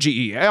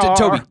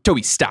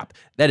 Toby, stop.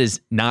 That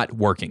is not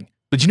working.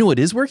 But you know what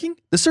is working?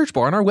 The search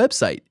bar on our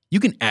website. You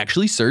can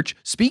actually search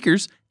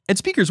speakers, and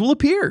speakers will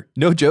appear.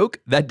 No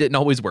joke, that didn't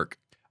always work.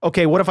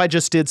 Okay, what if I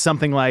just did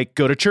something like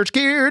go to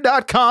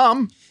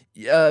churchgear.com?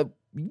 You know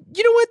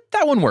what?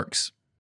 That one works.